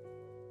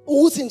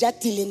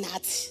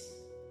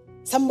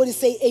 Somebody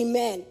say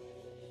amen.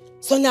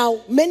 So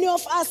now, many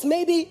of us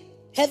maybe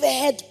have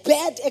had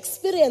bad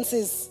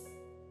experiences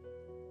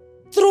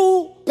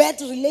through bad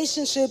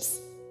relationships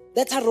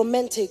that are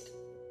romantic.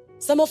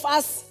 Some of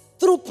us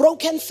through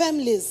broken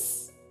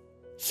families,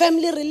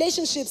 family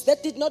relationships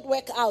that did not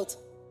work out.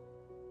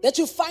 That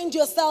you find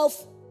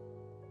yourself,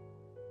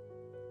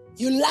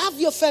 you love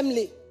your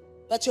family,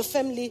 but your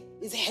family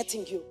is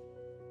hurting you.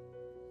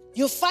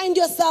 You find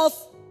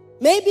yourself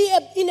maybe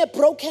in a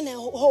broken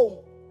home.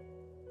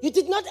 You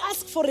did not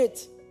ask for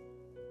it.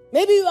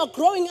 Maybe you are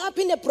growing up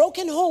in a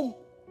broken home,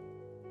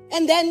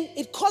 and then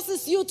it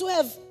causes you to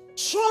have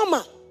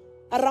trauma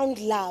around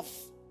love.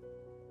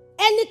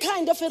 Any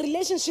kind of a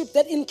relationship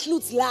that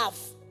includes love,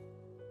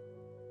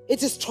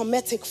 it is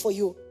traumatic for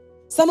you.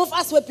 Some of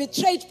us were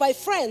betrayed by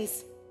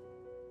friends.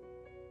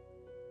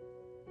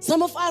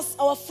 Some of us,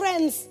 our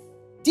friends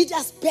did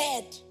us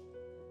bad.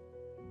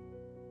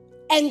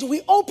 And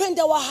we opened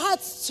our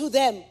hearts to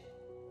them.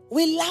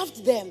 We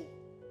loved them.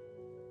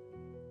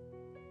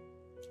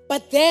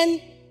 But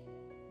then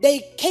they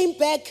came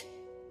back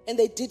and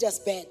they did us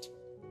bad.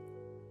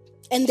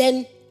 And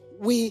then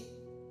we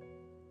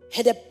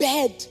had a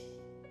bad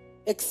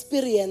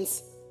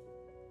experience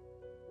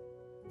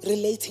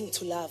relating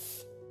to love.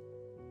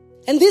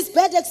 And these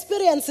bad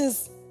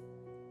experiences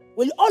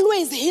will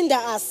always hinder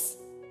us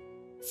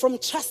from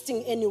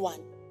trusting anyone.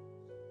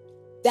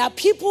 There are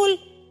people,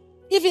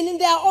 even in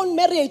their own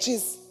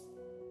marriages,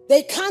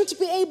 they can't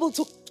be able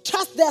to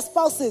trust their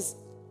spouses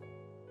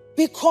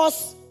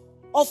because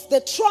of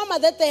the trauma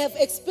that they have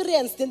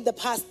experienced in the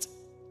past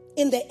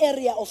in the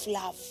area of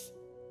love.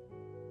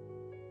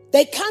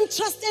 They can't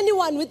trust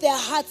anyone with their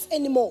hearts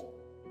anymore.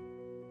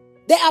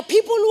 There are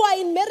people who are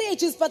in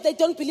marriages, but they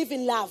don't believe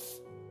in love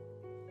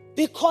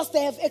because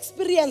they have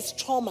experienced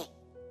trauma.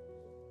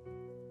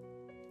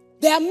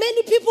 There are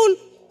many people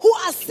who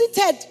are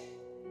seated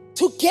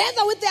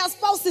together with their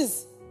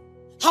spouses.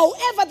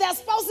 However, their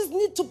spouses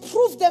need to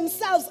prove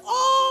themselves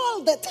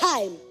all the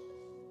time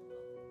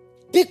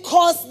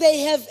because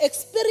they have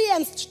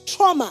experienced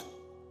trauma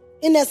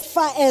in as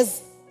far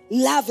as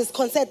love is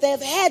concerned. They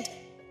have had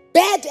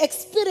bad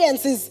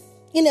experiences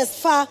in as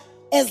far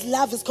as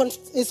love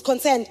is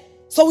concerned.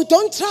 So we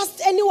don't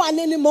trust anyone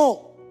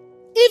anymore.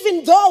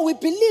 Even though we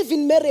believe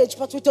in marriage,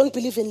 but we don't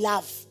believe in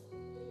love.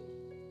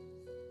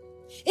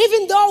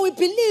 Even though we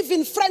believe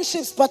in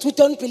friendships, but we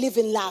don't believe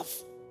in love.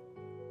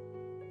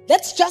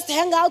 Let's just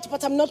hang out,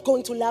 but I'm not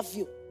going to love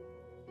you.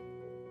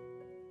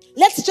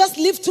 Let's just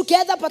live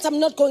together, but I'm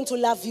not going to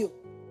love you.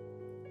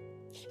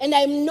 And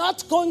I'm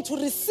not going to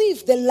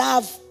receive the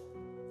love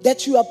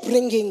that you are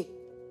bringing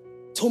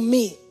to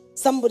me.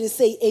 Somebody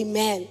say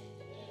amen.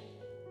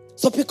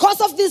 So because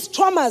of these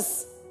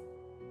traumas,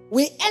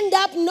 we end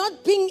up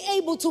not being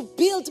able to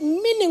build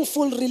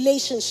meaningful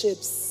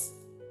relationships.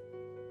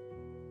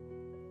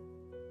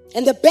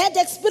 And the bad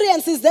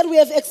experiences that we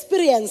have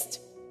experienced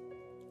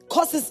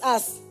causes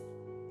us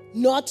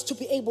not to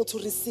be able to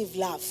receive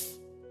love.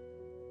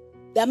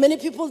 There are many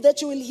people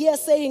that you will hear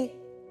saying,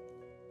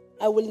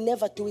 I will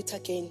never do it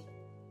again.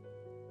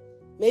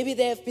 Maybe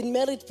they have been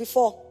married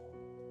before.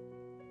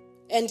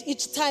 And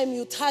each time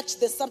you touch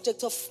the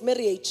subject of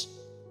marriage,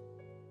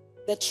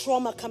 the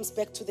trauma comes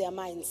back to their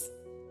minds.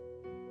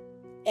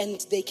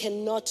 And they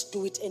cannot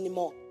do it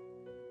anymore.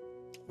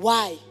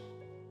 Why?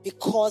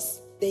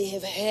 Because they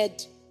have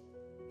had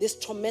this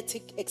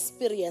traumatic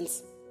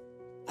experience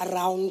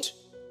around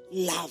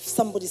love.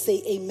 Somebody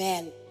say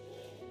amen.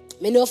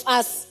 Many of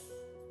us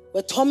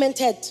were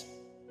tormented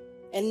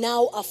and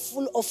now are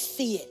full of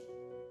fear.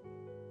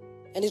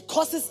 And it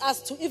causes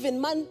us to even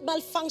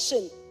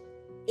malfunction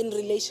in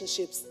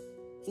relationships.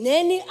 In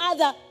any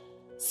other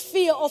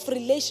sphere of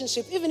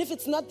relationship, even if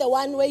it's not the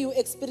one where you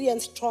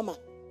experience trauma.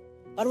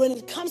 But when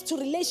it comes to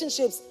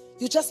relationships,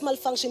 you just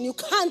malfunction. You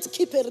can't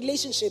keep a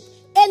relationship,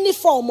 any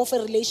form of a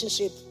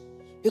relationship,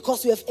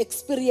 because you have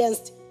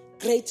experienced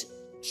great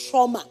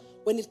trauma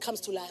when it comes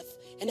to life.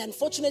 And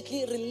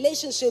unfortunately,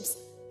 relationships,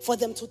 for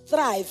them to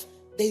thrive,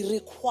 they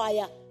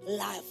require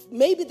love.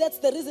 Maybe that's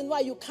the reason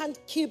why you can't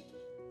keep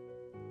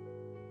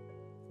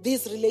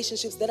these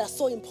relationships that are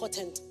so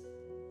important.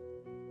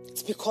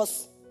 It's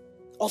because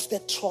of the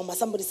trauma.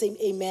 Somebody say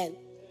amen.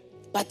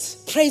 But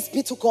praise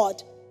be to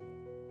God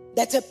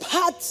that a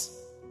part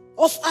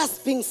of us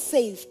being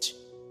saved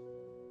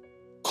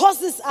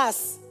causes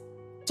us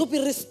to be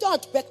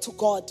restored back to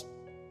God.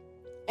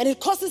 And it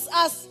causes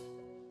us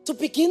to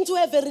begin to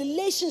have a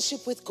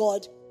relationship with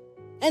God.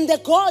 And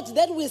the God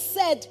that we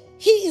said,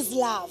 He is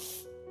love.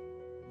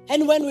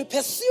 And when we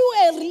pursue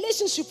a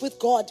relationship with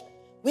God,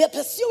 we are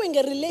pursuing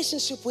a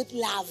relationship with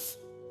love.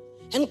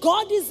 And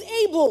God is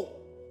able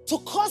to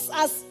cause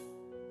us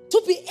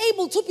to be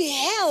able to be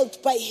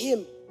held by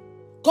Him.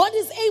 God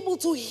is able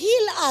to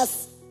heal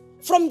us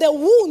from the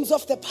wounds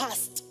of the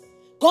past.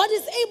 God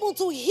is able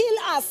to heal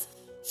us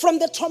from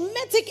the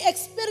traumatic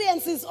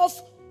experiences of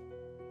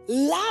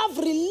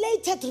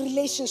love-related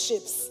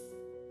relationships.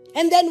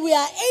 And then we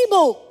are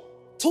able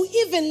to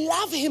even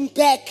love Him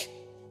back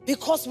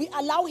because we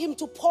allow Him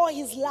to pour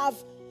His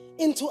love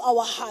into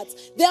our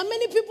hearts. There are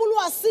many people who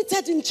are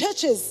seated in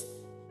churches,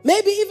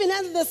 maybe even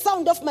under the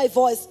sound of my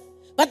voice,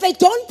 but they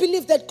don't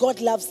believe that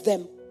God loves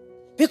them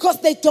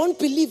because they don't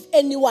believe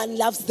anyone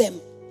loves them.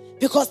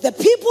 Because the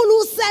people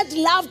who said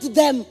loved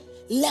them,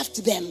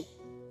 left them.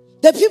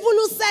 The people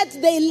who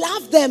said they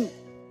loved them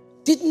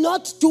did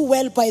not do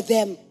well by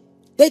them.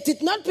 They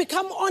did not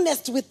become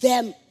honest with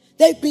them.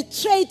 They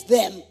betrayed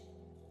them.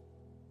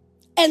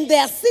 And they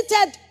are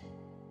seated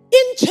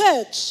in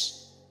church.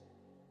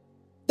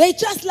 They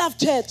just love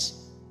church.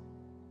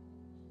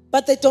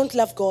 But they don't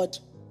love God.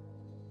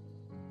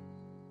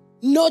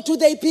 Nor do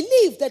they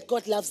believe that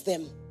God loves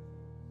them.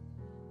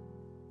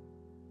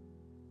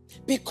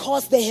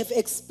 Because they have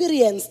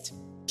experienced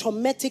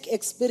traumatic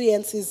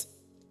experiences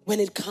when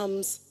it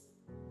comes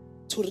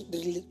to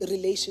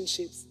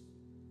relationships.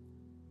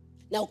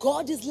 Now,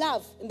 God is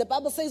love, and the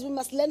Bible says we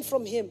must learn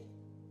from Him.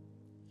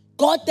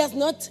 God does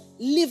not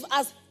leave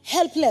us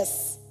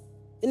helpless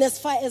in as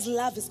far as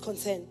love is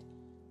concerned.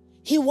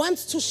 He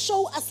wants to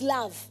show us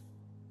love,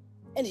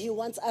 and He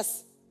wants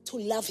us to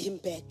love Him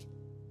back.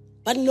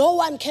 But no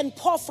one can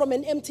pour from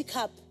an empty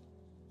cup.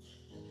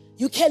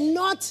 You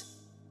cannot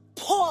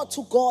pour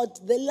to God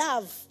the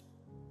love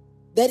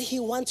that he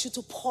wants you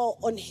to pour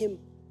on him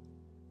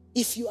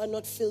if you are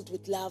not filled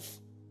with love.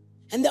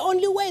 And the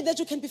only way that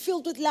you can be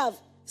filled with love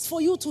is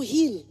for you to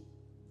heal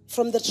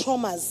from the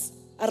traumas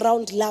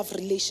around love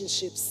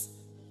relationships,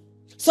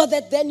 so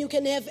that then you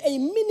can have a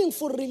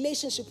meaningful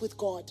relationship with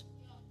God.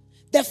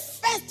 The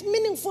first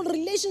meaningful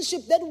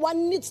relationship that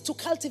one needs to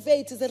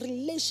cultivate is a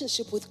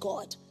relationship with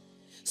God,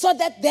 so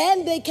that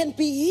then they can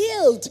be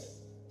healed,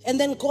 and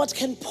then God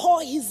can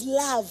pour his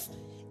love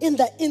in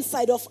the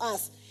inside of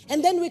us.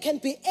 And then we can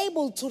be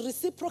able to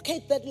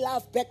reciprocate that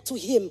love back to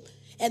him,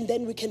 and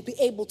then we can be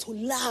able to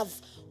love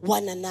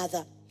one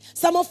another.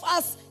 Some of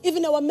us,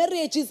 even our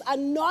marriages are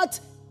not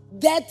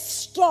that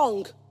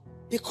strong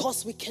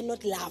because we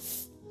cannot love,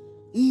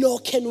 nor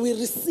can we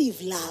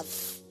receive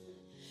love,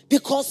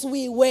 because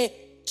we were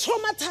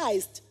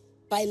traumatized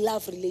by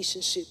love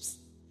relationships.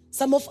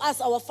 Some of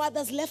us, our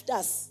fathers left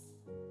us.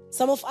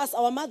 Some of us,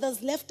 our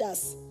mothers left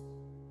us.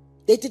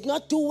 They did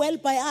not do well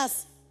by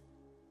us.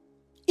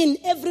 In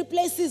every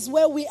places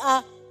where we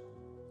are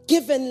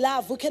given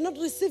love, we cannot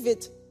receive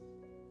it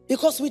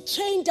because we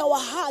trained our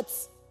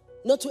hearts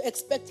not to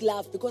expect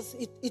love because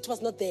it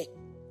was not there.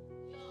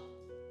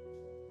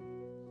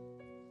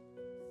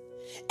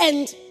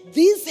 And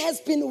this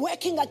has been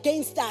working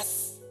against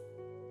us.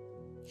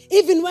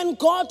 Even when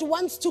God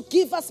wants to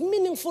give us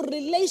meaningful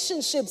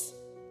relationships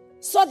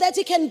so that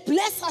he can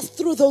bless us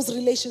through those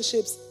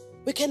relationships,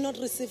 we cannot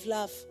receive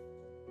love.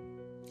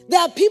 There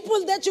are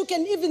people that you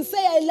can even say,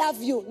 I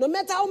love you. No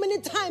matter how many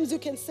times you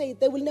can say it,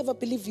 they will never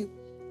believe you.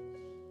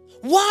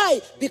 Why?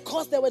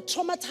 Because they were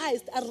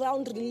traumatized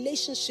around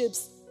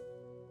relationships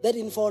that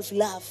involve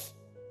love.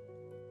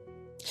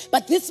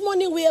 But this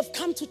morning we have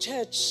come to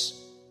church,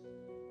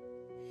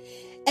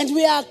 and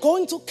we are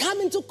going to come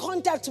into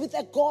contact with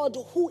a God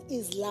who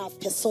is love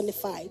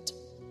personified.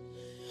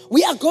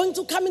 We are going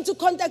to come into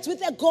contact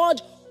with a God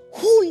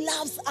who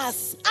loves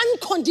us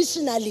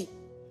unconditionally.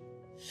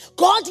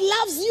 God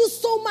loves you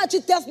so much,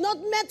 it does not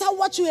matter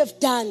what you have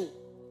done.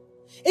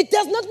 It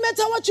does not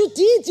matter what you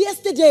did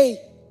yesterday.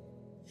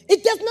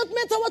 It does not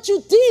matter what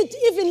you did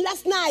even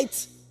last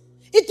night.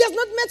 It does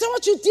not matter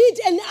what you did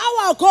an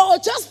hour ago or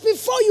just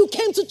before you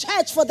came to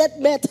church for that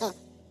matter.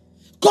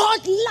 God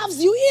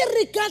loves you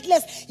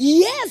irregardless.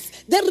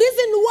 Yes, the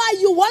reason why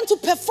you want to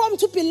perform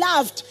to be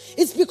loved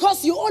is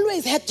because you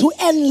always had to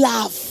earn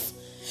love.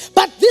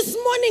 But this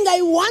morning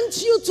I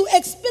want you to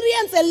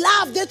experience a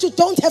love that you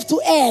don't have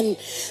to earn.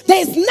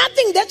 There is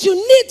nothing that you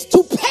need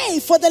to pay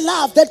for the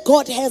love that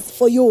God has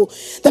for you.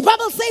 The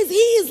Bible says he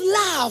is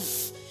love.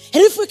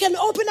 And if we can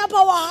open up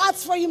our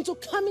hearts for him to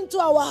come into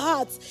our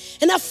hearts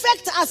and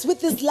affect us with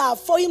this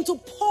love, for him to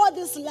pour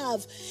this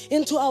love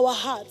into our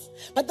hearts.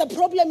 But the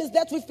problem is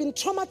that we've been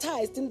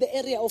traumatized in the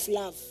area of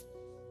love.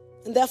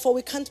 And therefore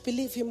we can't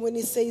believe him when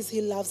he says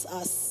he loves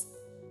us.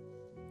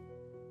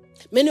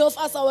 Many of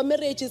us, our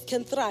marriages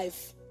can thrive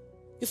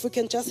if we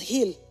can just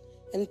heal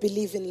and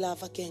believe in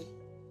love again.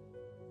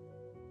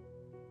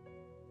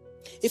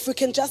 If we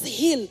can just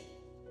heal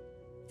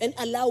and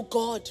allow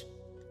God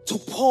to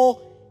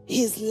pour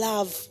his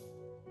love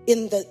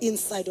in the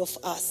inside of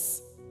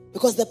us.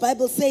 Because the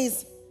Bible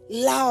says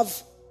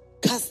love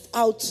casts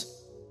out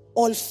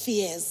all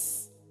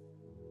fears.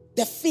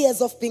 The fears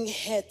of being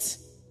hurt.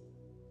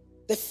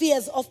 The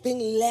fears of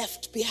being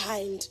left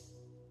behind.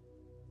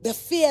 The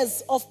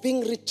fears of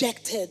being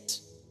rejected.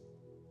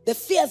 The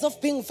fears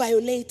of being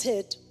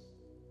violated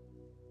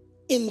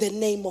in the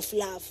name of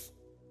love.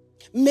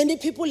 Many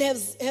people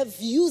have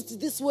used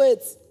this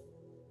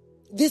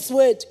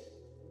word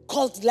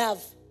called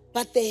love,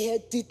 but they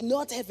did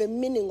not have a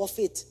meaning of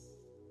it.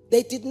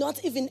 They did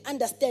not even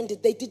understand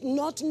it. They did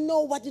not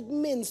know what it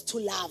means to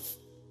love.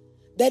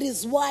 That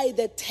is why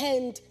they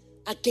turned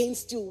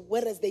against you,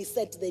 whereas they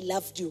said they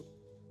loved you.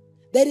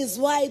 That is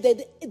why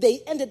they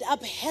ended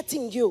up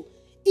hurting you,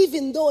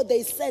 even though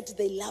they said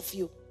they love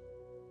you.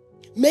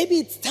 Maybe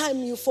it's time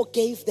you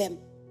forgave them.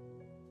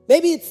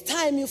 Maybe it's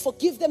time you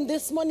forgive them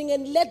this morning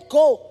and let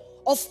go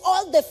of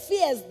all the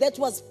fears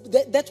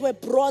that were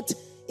brought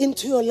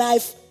into your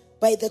life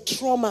by the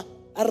trauma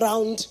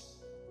around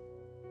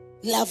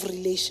love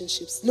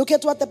relationships. Look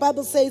at what the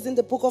Bible says in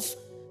the book of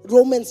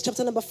Romans,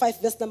 chapter number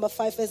 5, verse number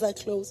 5, as I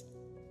close.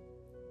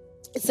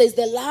 It says,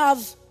 the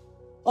love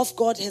of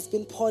God has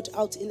been poured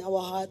out in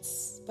our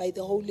hearts by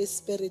the Holy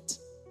Spirit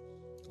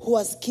who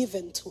was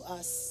given to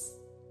us.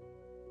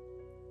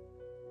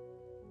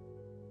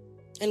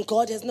 And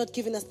God has not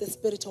given us the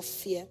spirit of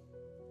fear,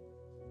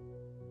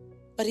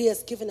 but he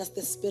has given us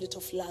the spirit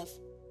of love.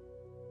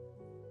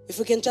 If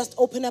we can just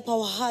open up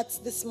our hearts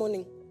this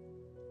morning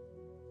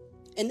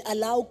and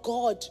allow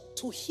God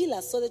to heal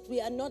us so that we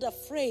are not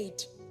afraid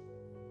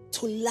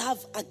to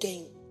love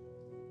again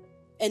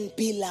and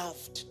be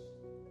loved.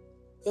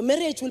 Your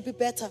marriage will be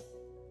better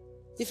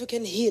if you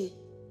can heal.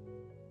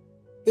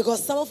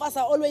 Because some of us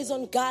are always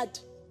on guard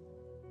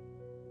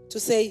to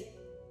say,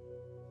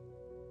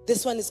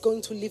 this one is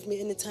going to leave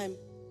me anytime.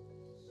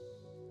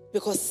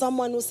 Because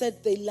someone who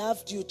said they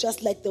loved you,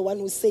 just like the one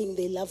who's saying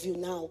they love you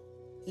now,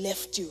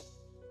 left you.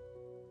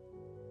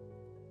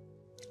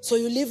 So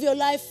you live your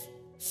life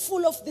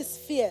full of this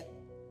fear.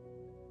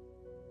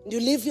 You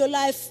live your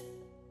life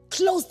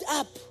closed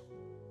up,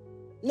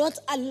 not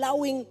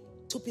allowing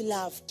to be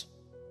loved,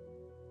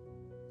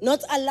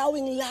 not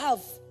allowing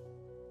love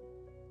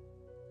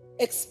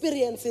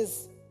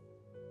experiences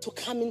to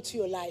come into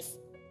your life.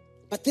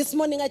 But this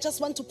morning, I just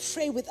want to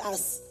pray with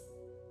us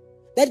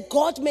that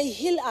God may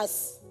heal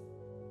us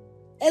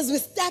as we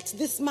start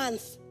this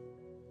month,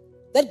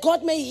 that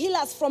God may heal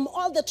us from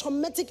all the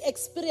traumatic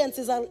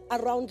experiences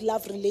around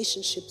love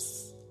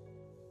relationships,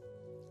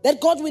 that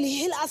God will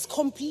heal us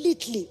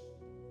completely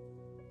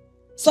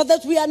so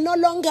that we are no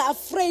longer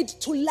afraid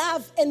to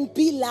love and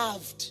be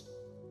loved,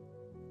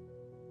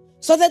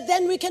 so that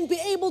then we can be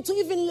able to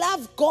even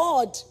love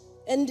God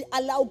and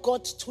allow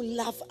God to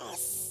love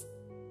us,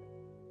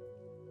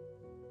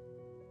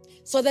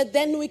 so that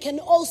then we can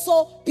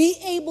also be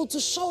able to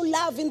show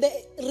love in the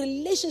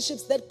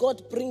relationships that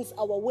God brings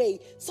our way,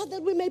 so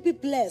that we may be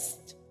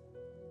blessed.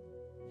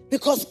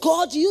 Because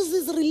God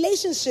uses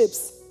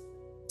relationships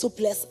to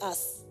bless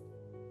us.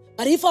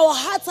 But if our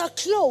hearts are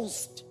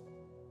closed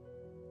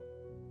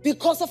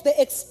because of the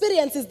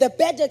experiences, the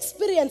bad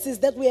experiences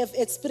that we have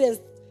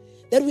experienced,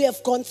 that we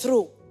have gone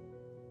through,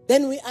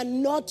 then we are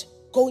not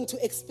going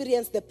to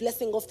experience the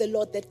blessing of the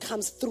Lord that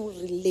comes through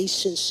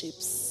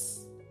relationships.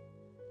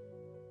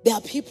 There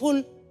are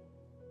people,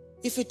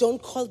 if you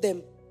don't call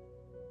them,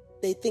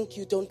 they think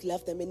you don't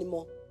love them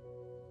anymore.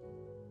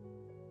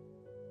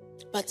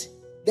 But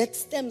that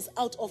stems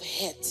out of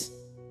hate.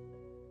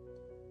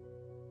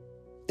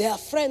 There are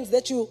friends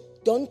that you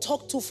don't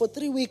talk to for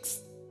 3 weeks.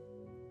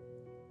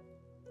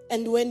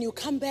 And when you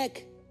come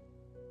back,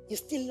 you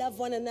still love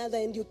one another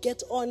and you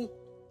get on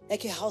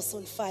like a house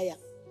on fire.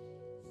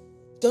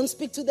 Don't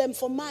speak to them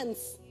for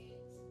months.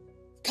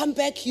 Come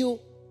back, you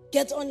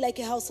get on like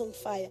a house on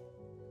fire.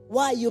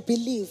 Why? You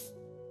believe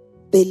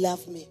they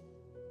love me.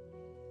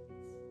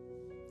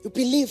 You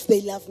believe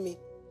they love me.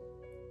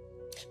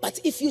 But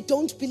if you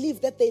don't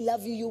believe that they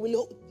love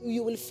you,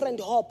 you will friend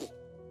hop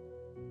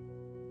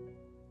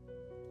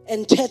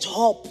and church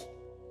hop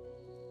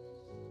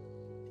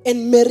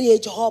and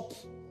marriage hop,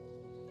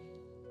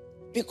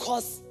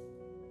 because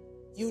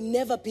you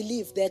never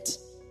believe that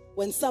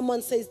when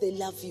someone says they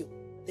love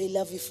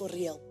you for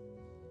real.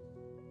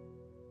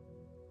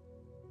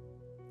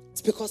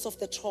 It's because of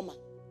the trauma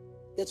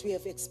that we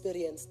have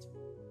experienced.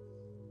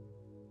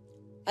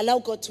 Allow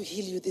God to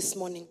heal you this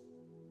morning.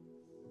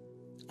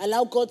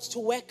 Allow God to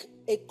work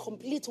a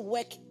complete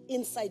work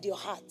inside your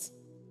heart.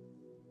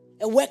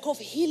 A work of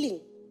healing.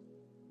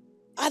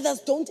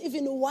 Others don't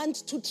even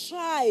want to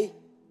try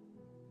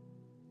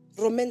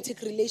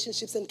romantic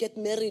relationships and get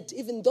married,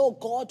 even though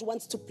God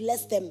wants to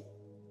bless them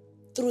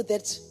through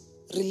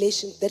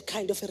that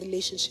kind of a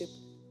relationship.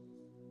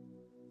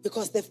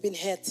 Because they've been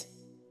hurt.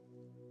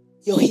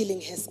 Your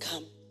healing has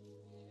come.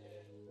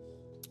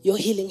 Your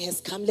healing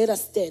has come. Let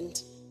us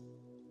stand.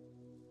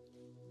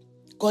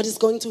 God is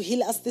going to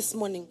heal us this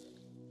morning.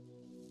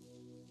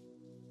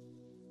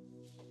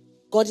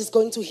 God is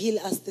going to heal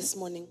us this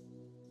morning.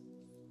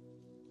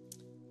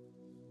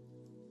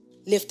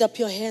 Lift up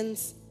your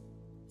hands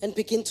and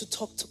begin to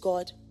talk to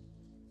God.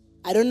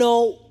 I don't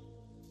know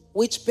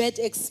which bad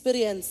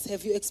experience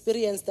have you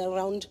experienced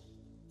around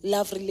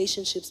love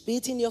relationships, be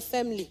it in your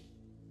family,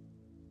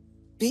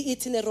 be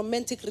it in a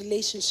romantic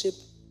relationship,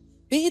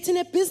 be it in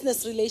a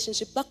business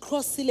relationship,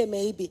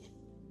 maybe,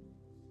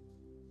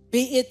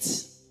 be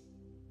it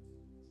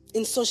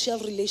in social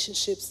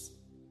relationships.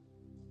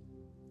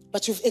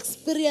 But you've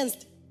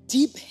experienced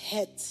deep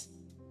hurt.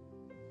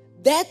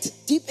 That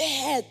deep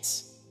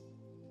hurt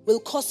will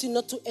cause you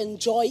not to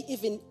enjoy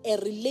even a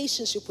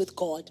relationship with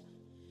God.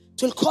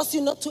 It will cause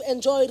you not to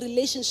enjoy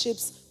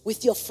relationships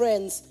with your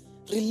friends,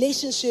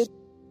 relationships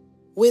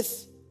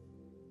with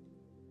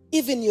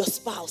even your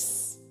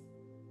spouse.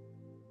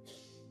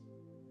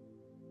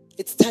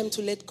 It's time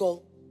to let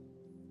go.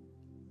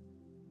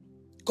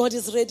 God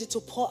is ready to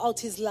pour out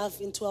his love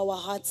into our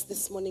hearts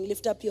this morning.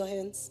 Lift up your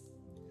hands.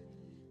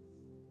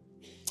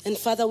 And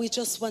Father, we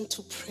just want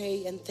to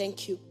pray and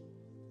thank you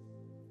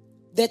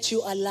that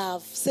you are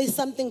love. Say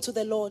something to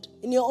the Lord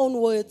in your own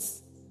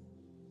words.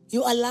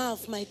 You are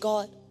love, my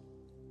God.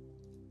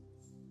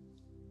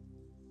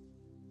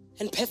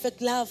 And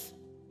perfect love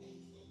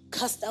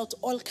cast out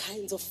all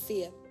kinds of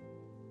fear.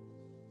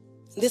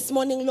 This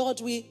morning,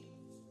 Lord, we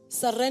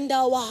surrender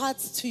our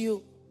hearts to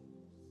you.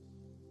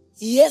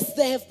 Yes,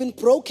 they have been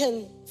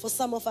broken for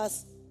some of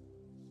us.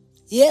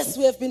 Yes,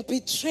 we have been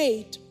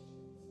betrayed.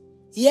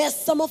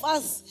 Yes, some of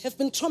us have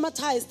been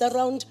traumatized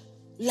around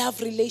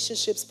love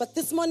relationships. But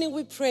this morning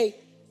we pray,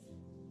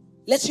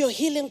 let your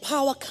healing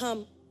power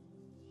come.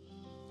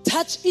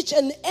 Touch each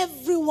and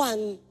every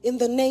one in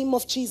the name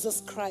of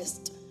Jesus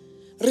Christ.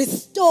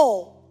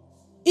 Restore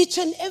each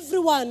and every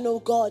one, oh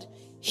God.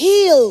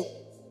 Heal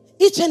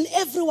each and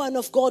every one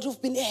of God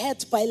who've been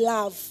hurt by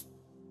love.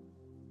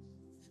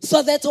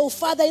 So that, oh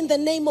Father, in the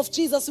name of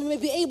Jesus, we may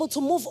be able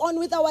to move on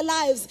with our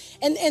lives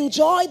and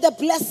enjoy the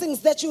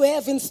blessings that you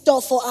have in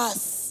store for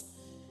us.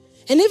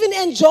 And even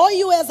enjoy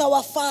you as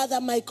our Father,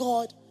 my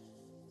God.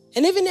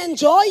 and even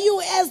enjoy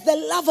you as the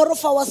lover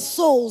of our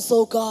souls,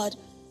 oh God,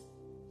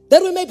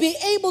 that we may be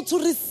able to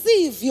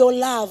receive your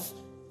love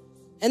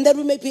and that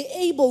we may be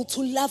able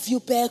to love you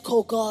back,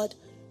 oh God,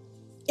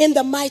 in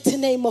the mighty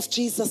name of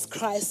Jesus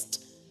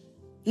Christ.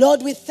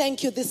 Lord, we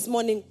thank you this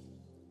morning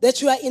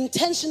that you are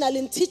intentional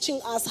in teaching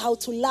us how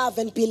to love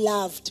and be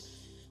loved.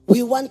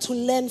 We want to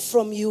learn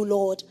from you,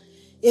 Lord,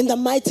 in the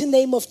mighty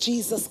name of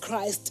Jesus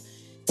Christ.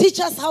 Teach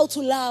us how to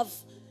love.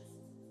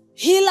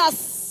 Heal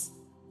us,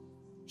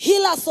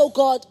 oh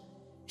God.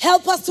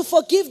 Help us to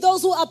forgive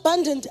those who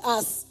abandoned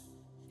us.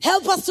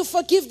 Help us to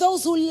forgive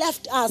those who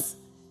left us.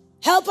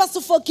 Help us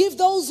to forgive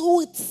those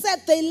who said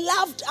they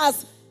loved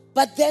us,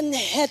 but then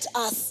hurt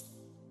us.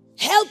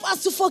 Help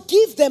us to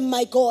forgive them,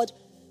 my God,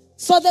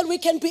 so that we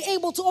can be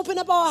able to open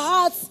up our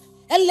hearts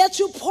and let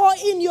you pour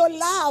in your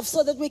love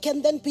so that we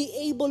can then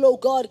be able, oh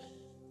God,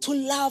 to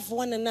love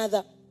one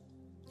another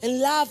and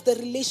love the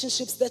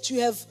relationships that you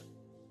have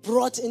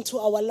brought into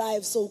our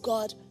lives, oh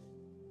God.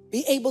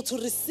 Be able to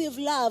receive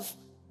love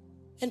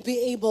and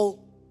be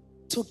able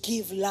to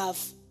give love.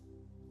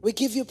 We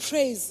give you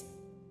praise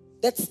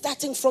that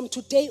starting from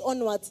today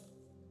onwards,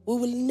 we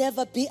will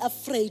never be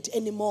afraid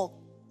anymore.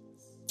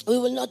 We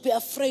will not be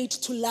afraid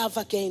to love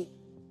again.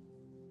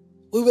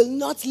 We will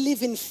not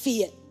live in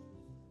fear,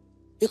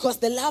 because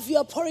the love you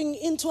are pouring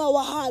into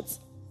our hearts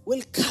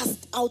will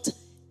cast out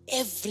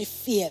every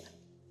fear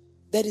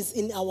that is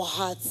in our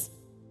hearts.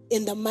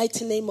 In the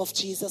mighty name of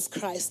Jesus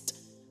Christ,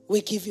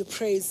 we give you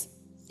praise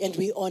and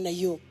we honor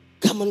you.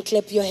 Come on,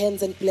 clap your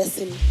hands and bless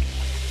him.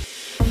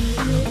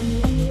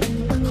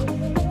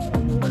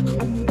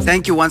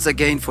 Thank you once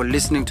again for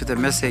listening to the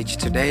message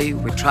today.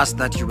 We trust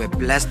that you were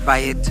blessed by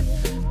it.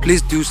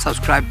 Please do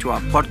subscribe to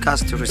our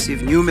podcast to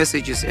receive new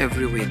messages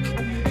every week.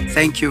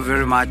 Thank you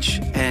very much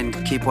and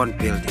keep on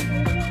building.